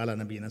 Alayhi wa ala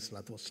nabiyina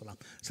salatu wassalam.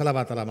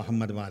 Salawat ala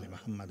Muhammad wa ali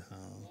Muhammad.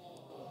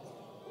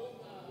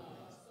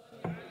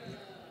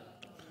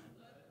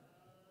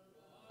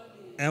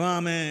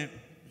 Imam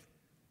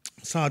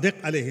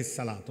Sadiq alayhi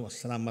salatu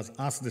wassalam was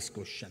asked this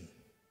question.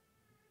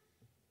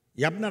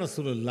 Yabna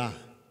Rasulullah,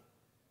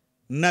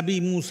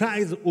 Nabi Musa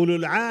is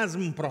Ulul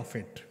Azm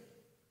prophet.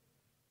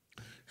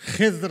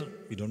 Khidr,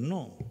 we don't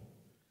know.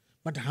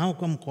 But how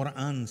come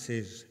Quran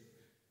says,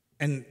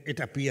 and it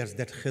appears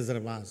that Khidr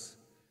was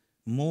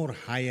more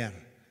higher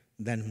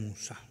than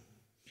Musa?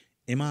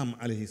 Imam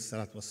alayhi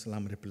salatu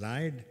wasalam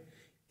replied,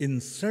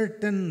 in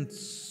certain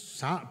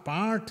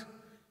part,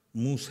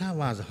 Musa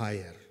was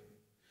higher.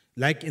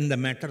 Like in the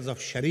matters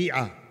of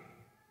Sharia,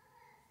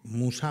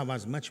 Musa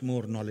was much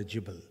more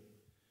knowledgeable.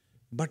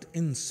 But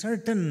in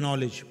certain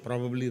knowledge,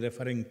 probably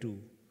referring to,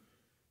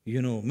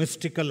 you know,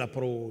 mystical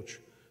approach,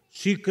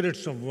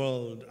 secrets of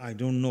world, I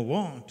don't know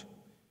what,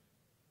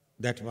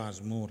 that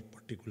was more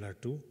particular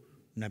to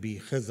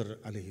Nabi Khidr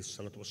alayhi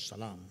salatu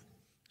wassalam.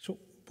 So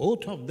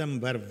both of them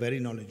were very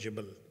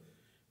knowledgeable.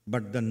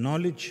 But the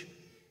knowledge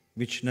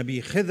which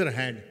Nabi Khidr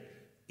had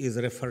is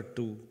referred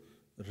to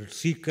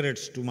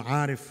secrets, to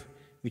ma'arif,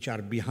 which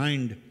are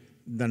behind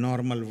the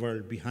normal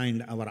world,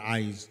 behind our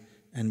eyes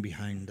and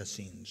behind the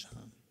scenes.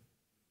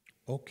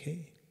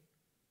 Okay.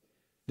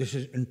 This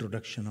is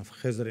introduction of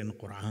Khidr in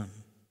Quran.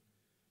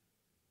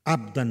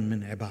 Abdan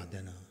min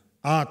ibadina,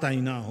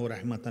 ataynahu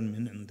rahmatan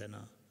min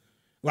indina,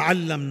 wa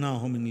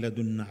allamnahu min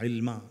ladunna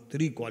ilma.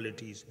 Three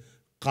qualities.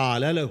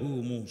 Qala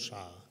lahu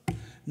Musa.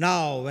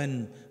 Now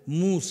when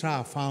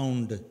Musa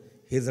found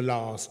his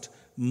lost,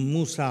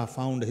 Musa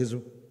found his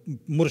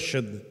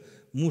murshid,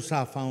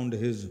 Musa found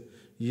his,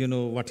 you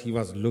know, what he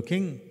was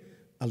looking,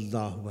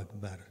 Allahu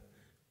Akbar.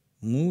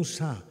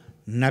 Musa,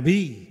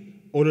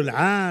 Nabi, Ulul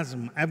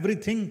Azm,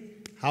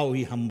 everything, how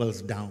he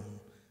humbles down.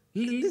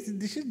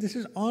 This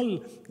is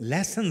all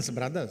lessons,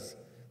 brothers.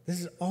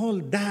 This is all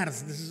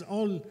dars. This is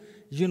all,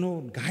 you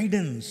know,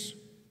 guidance.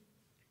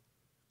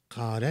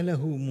 قال له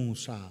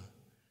موسى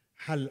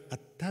هل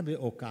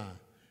أتبعك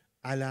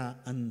على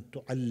أن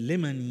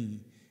تعلمني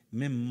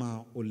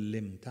مما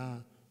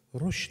علمت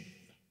رشد.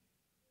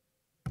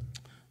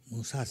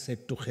 Musa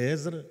said to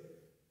Khidr,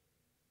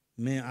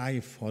 may I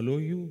follow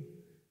you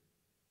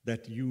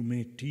that you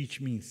may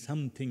teach me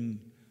something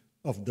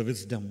of the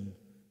wisdom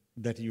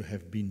that you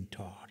have been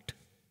taught.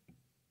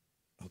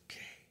 Okay.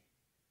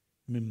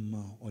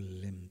 Mimma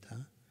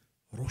ullimta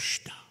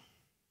rushda.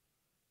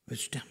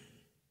 Wisdom.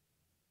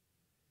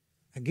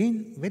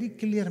 Again, very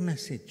clear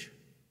message.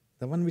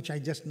 The one which I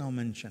just now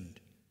mentioned.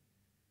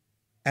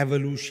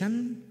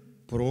 Evolution,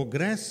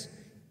 progress,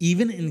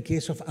 even in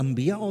case of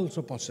Anbiya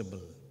also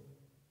possible.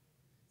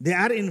 They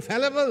are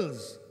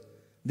infallibles.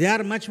 They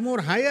are much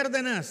more higher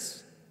than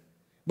us.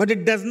 But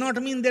it does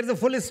not mean there's a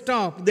full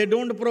stop. They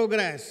don't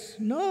progress.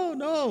 No,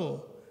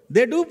 no.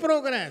 They do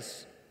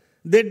progress.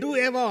 They do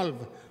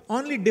evolve.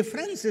 Only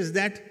difference is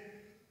that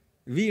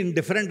we in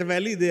different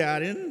valley, they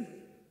are in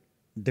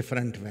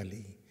different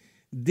valley.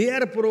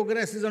 Their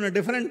progress is on a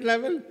different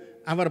level.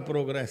 Our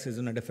progress is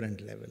on a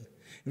different level.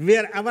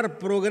 Where our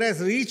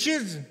progress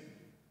reaches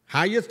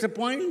highest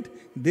point,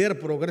 their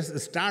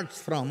progress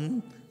starts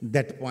from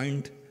that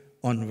point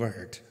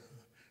onward.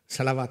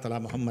 Salawat ala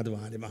Muhammad wa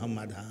ali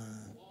Muhammad.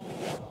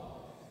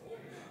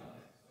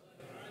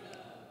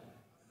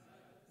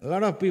 A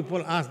lot of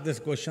people ask this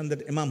question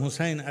that Imam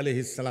Hussain alayhi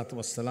salatu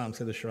wassalam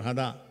said, the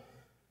Shuhada,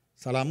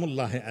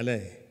 Salamullahi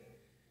alayhi,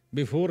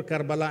 before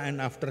Karbala and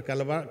after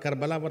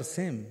Karbala were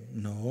same.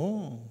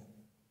 No.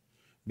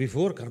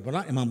 Before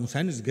Karbala, Imam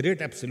Hussain is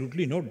great,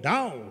 absolutely, no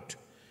doubt.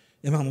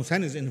 Imam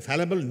Hussain is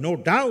infallible, no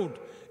doubt.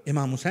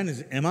 Imam Hussain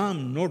is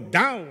Imam, no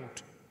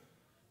doubt.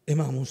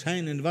 Imam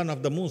Hussain is one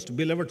of the most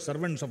beloved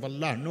servants of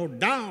Allah, no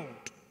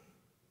doubt.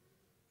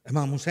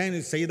 Imam Hussain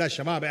is Sayyida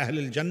Shabab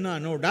Ahlul Jannah,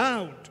 no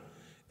doubt.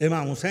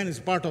 Imam Hussain is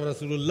part of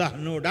Rasulullah,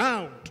 no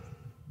doubt.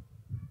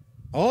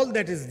 All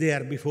that is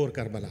there before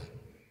Karbala.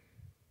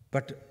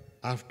 But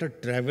after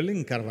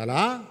traveling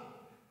Karbala,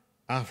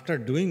 after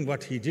doing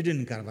what he did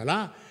in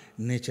Karbala,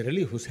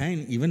 naturally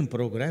Hussain even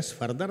progressed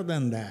further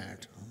than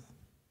that.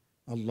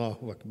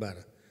 Allahu Akbar.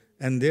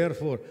 And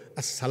therefore,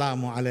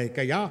 Assalamu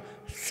alayka ya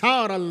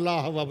Sar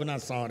Allah wa abna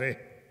Sareh.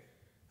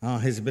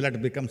 His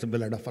blood becomes the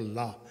blood of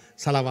Allah.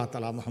 Salawat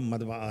ala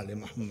Muhammad wa ali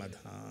Muhammad.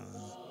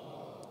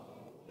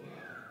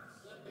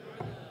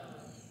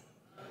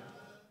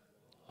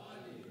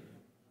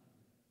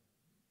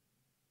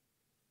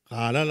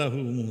 Qala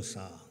lahu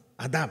Musa.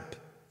 Adab,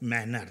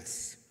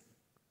 manners.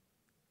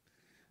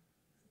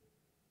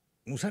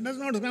 Musa does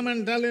not come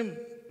and tell him,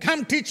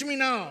 come teach me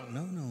now.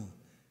 No, no.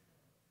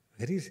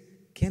 There is,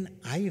 can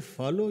I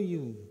follow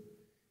you?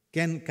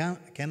 Can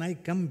I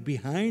come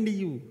behind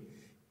you?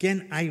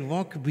 Can I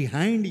walk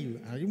behind you?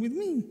 Are you with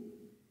me?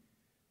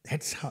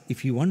 That's how,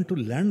 if you want to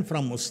learn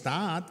from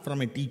Ustad,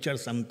 from a teacher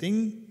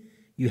something,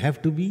 you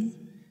have to be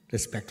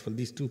respectful.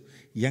 These two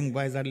young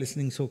boys are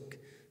listening so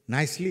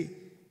nicely.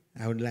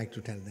 I would like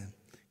to tell them,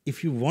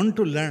 if you want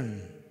to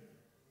learn,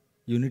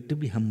 you need to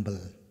be humble.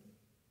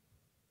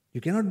 You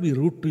cannot be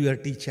rude to your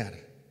teacher.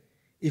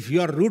 If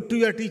you are rude to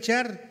your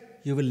teacher,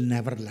 you will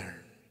never learn.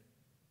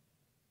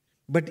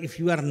 But if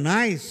you are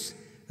nice,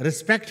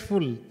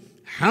 respectful,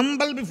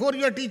 humble before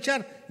your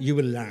teacher, you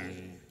will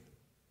learn.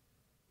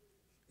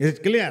 Is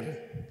it clear?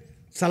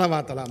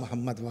 Salawat ala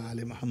Muhammad wa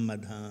ali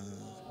Muhammad.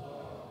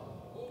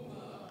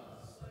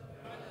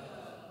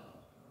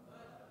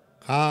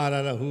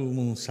 Qala lahu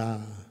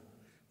Musa.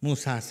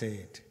 Musa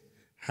said,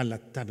 Hal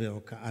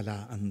attabi'uka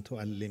ala an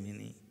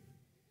tu'allimini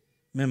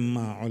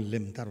mimma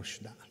ullimta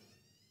rushda.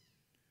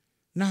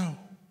 Now,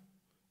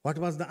 what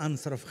was the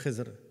answer of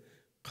Khizr?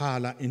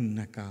 Qala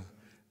innaka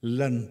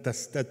lan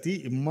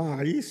tastati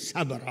ma'i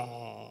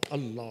sabra.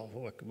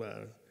 Allahu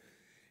Akbar.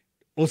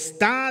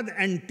 Ustad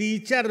and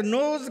teacher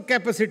knows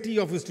capacity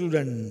of a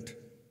student,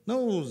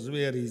 knows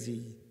where is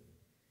he.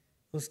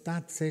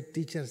 Ustad said,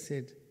 teacher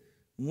said,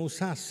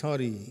 Musa,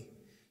 sorry,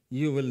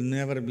 you will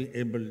not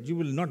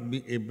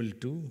be able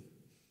to,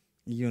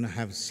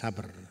 have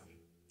sabr.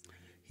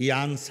 He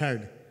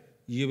answered,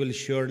 you will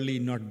surely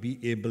not be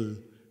able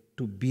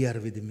to bear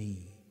with me.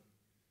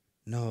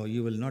 No,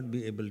 you will not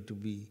be able to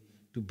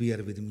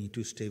bear with me,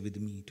 to stay with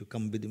me, to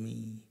come with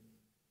me.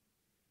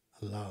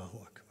 Allahu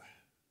Akbar.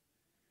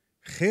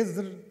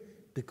 Khizr,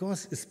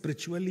 because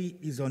spiritually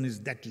is on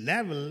that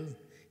level,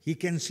 he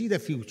can see the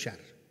future.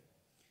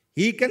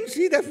 He can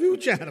see the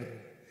future.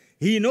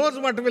 He knows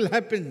what will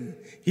happen.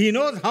 He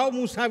knows how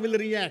Musa will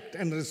react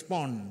and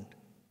respond.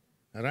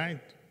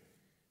 Right?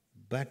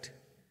 But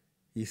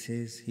he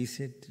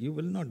said, you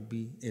will not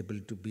be able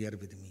to bear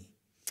with me.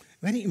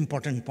 Very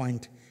important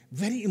point,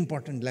 very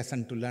important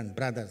lesson to learn,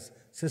 brothers,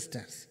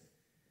 sisters.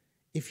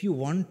 If you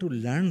want to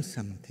learn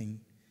something,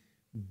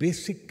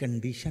 basic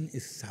condition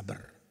is sabr.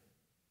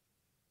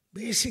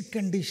 Basic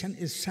condition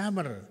is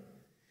sabr.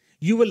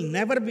 You will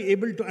never be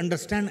able to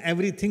understand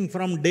everything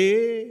from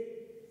day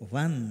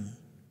one.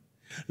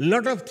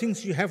 Lot of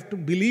things you have to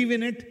believe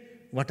in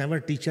it, whatever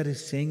teacher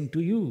is saying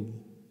to you.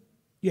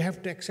 You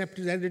have to accept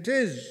it as it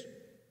is,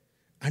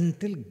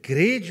 until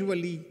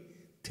gradually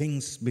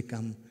things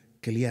become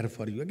clear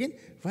for you. Again,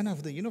 one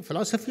of the,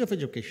 philosophy of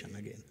education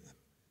again.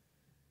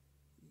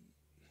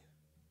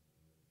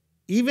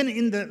 Even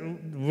in the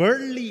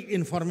worldly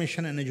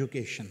information and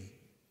education,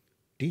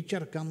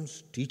 teacher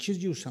comes, teaches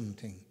you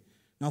something.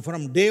 Now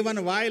from day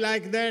one, why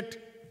like that?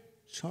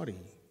 Sorry,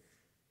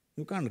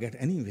 you can't get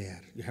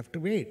anywhere. You have to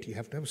wait. You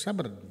have to have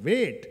sabr.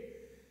 Wait.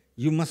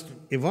 You must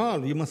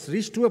evolve. You must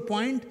reach to a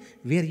point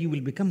where you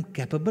will become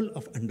capable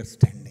of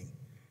understanding.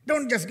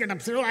 Don't just get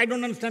upset. Oh, I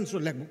don't understand, so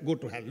go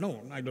to hell.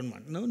 No, I don't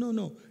want.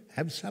 No.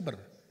 Have sabr.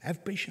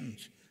 Have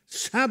patience.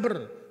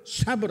 Sabr,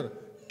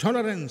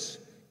 tolerance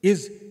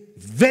is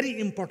very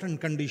important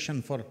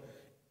condition for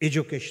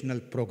educational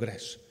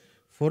progress,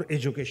 for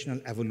educational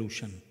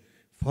evolution,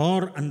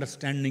 for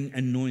understanding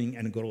and knowing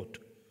and growth.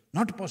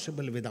 Not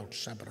possible without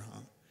sabr.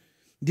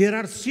 There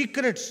are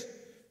secrets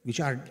which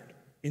are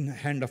in the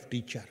hand of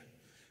teacher.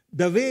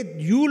 The way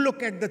you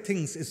look at the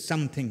things is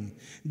something.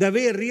 The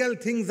way real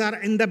things are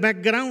in the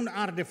background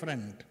are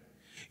different.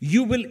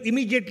 You will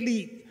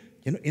immediately,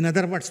 in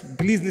other words,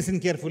 please listen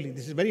carefully.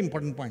 This is a very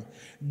important point.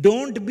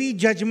 Don't be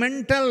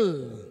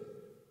judgmental.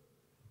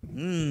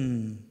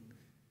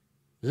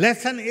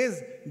 Lesson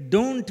is,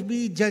 don't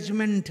be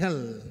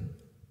judgmental.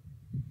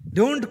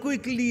 Don't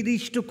quickly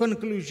reach to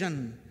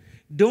conclusion.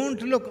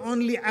 Don't look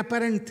only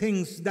apparent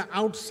things, the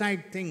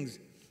outside things,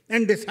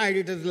 and decide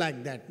it is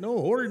like that. No,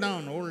 hold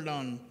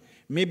on.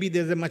 Maybe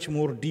there's a much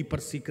more deeper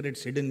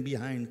secrets hidden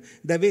behind.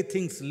 The way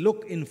things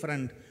look in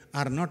front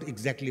are not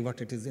exactly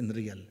what it is in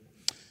real.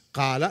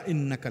 قَالَ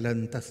إِنَّكَ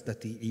لَن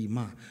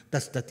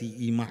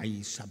تَسْتَطِيعِ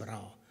مَعِي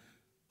صَبْرًا.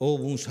 O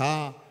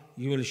Musa,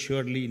 you will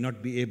surely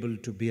not be able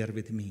to bear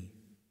with me.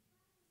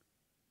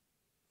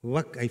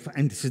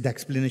 And this is the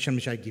explanation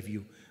which I give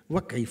you.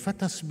 وَكَيْفَ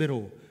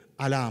تَصْبِرُ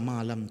عَلَى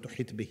مَا لَمْ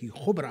تُحِطْ بِهِ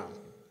خُبْرًا.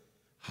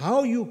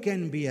 How you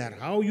can bear,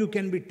 how you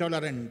can be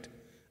tolerant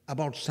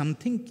about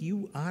something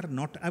you are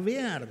not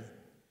aware.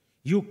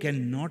 You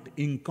cannot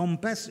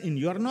encompass in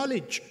your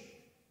knowledge.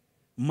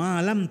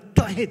 مَا لَمْ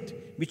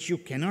تُحِطْ, which you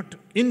cannot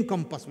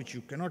encompass, which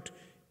you cannot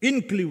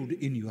include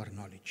in your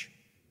knowledge.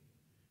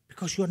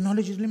 Because your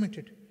knowledge is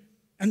limited.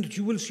 And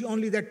you will see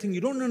only that thing.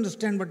 You don't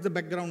understand what's the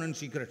background and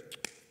secret.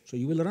 So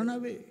you will run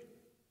away.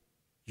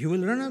 You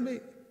will run away.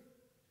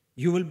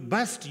 You will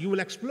burst. You will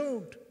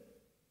explode.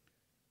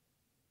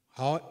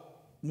 How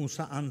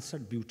Musa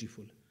answered,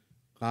 beautiful.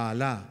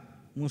 Qala.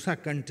 Musa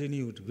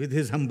continued with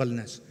his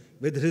humbleness,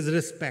 with his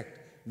respect,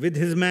 with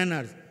his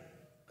manners.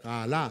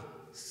 Qala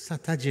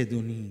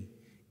satajiduni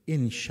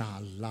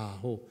inshallah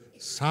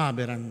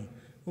sabiran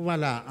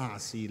wala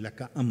a'si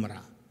laka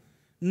amra.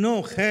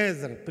 No,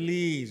 Haider,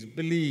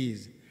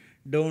 please,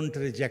 don't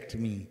reject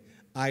me.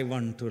 I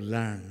want to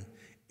learn.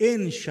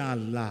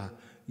 Inshallah,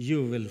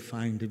 you will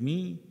find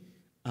me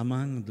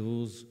among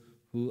those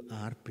who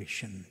are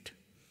patient.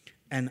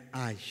 And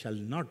I shall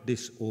not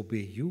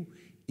disobey you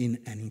in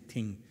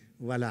anything.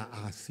 Wala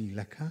asi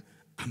laka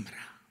amra.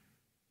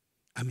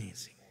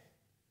 Amazing.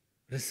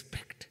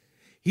 Respect.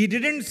 He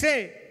didn't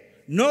say,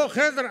 no,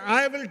 Haider,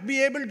 I will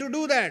be able to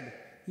do that.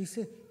 He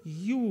said,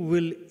 you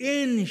will,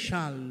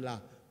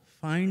 inshallah,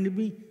 find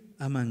me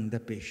among the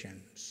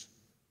patients.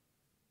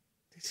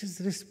 This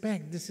is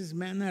respect, this is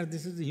manner,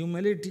 this is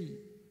humility.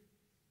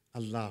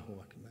 Allahu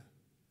Akbar.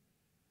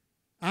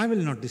 I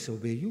will not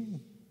disobey you.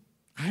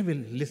 I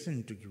will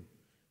listen to you.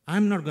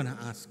 I'm not going to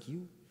ask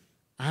you.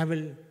 I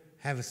will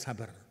have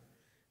sabr.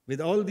 With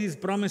all these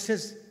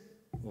promises,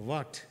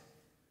 what?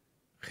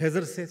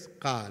 Haider says,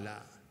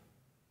 Qala.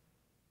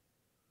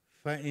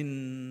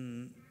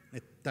 فَإِن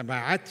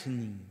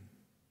اتَّبَعَتَنِي.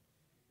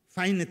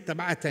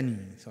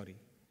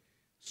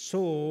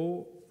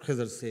 So,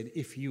 Haider said,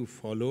 if you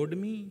followed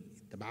me,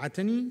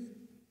 اتَّبَعَتَنِي,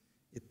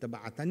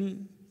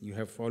 you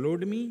have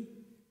followed me,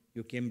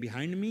 you came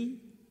behind me,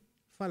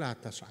 فَلَا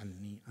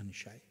تَسْأَلْنِي عَنْ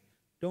شَيْءٍ.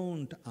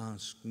 Don't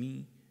ask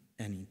me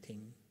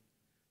anything.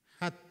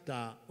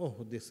 حَتَّى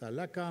أُحْدِثَ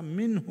لَكَ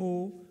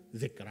مِنْهُ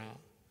ذِكْرًا.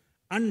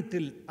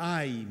 Until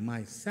I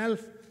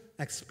myself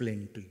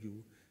explain to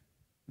you,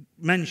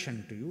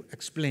 mention to you,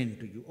 explain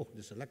to you,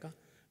 أُحْدِثَ لَكَ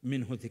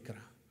مِنْهُ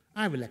ذِكْرًا.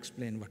 I will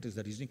explain what is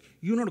the reasoning.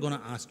 You're not going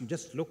to ask, you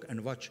just look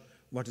and watch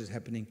what is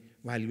happening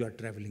while you are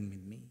traveling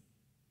with me.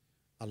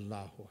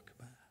 Allahu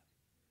Akbar.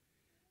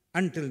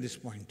 Until this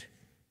point,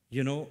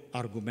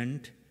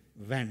 argument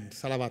went.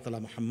 Salawat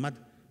ala Muhammad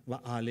wa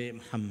ali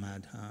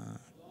Muhammad.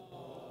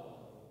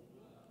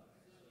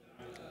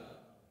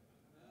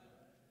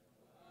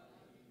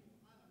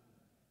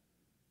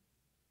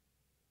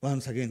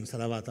 Once again,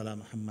 salawat ala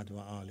Muhammad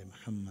wa ali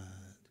Muhammad.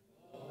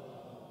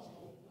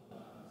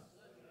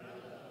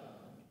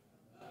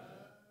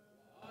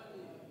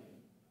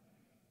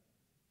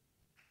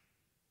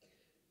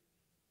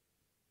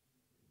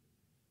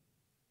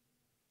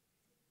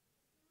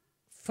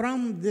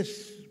 From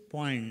this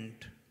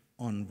point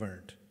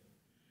onward,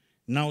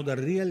 now the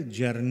real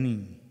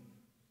journey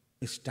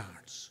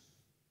starts.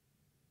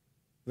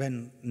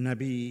 When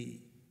Nabi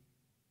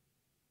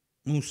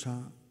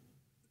Musa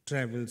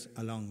travels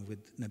along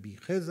with Nabi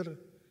Haider,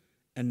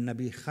 and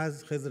Nabi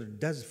Haider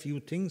does few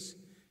things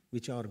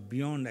which are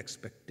beyond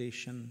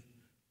expectation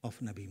of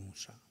Nabi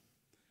Musa.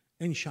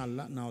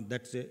 Inshallah, now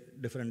that's a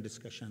different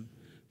discussion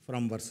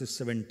from verses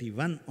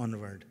 71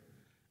 onward.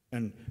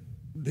 And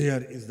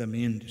there is the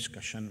main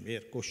discussion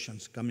where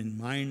questions come in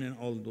mind and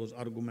all those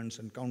arguments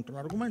and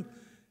counter-arguments.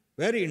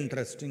 Very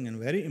interesting and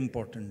very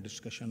important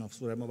discussion of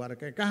Surah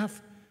Mubarakah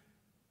Kahf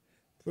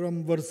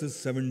from verses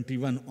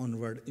 71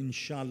 onward,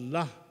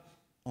 inshallah,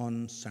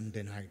 on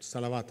Sunday night.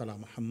 Salawat ala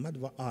Muhammad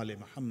wa ali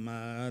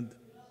Muhammad.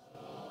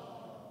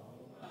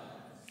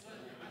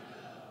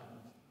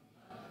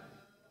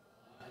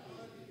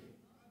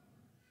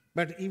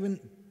 But even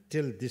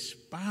till this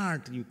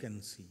part you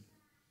can see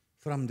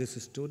from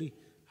this story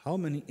how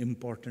many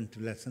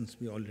important lessons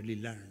we already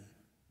learned.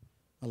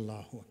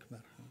 Allahu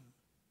Akbar.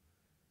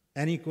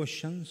 Any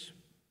questions?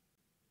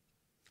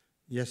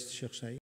 Yes, Sheikh Saeed.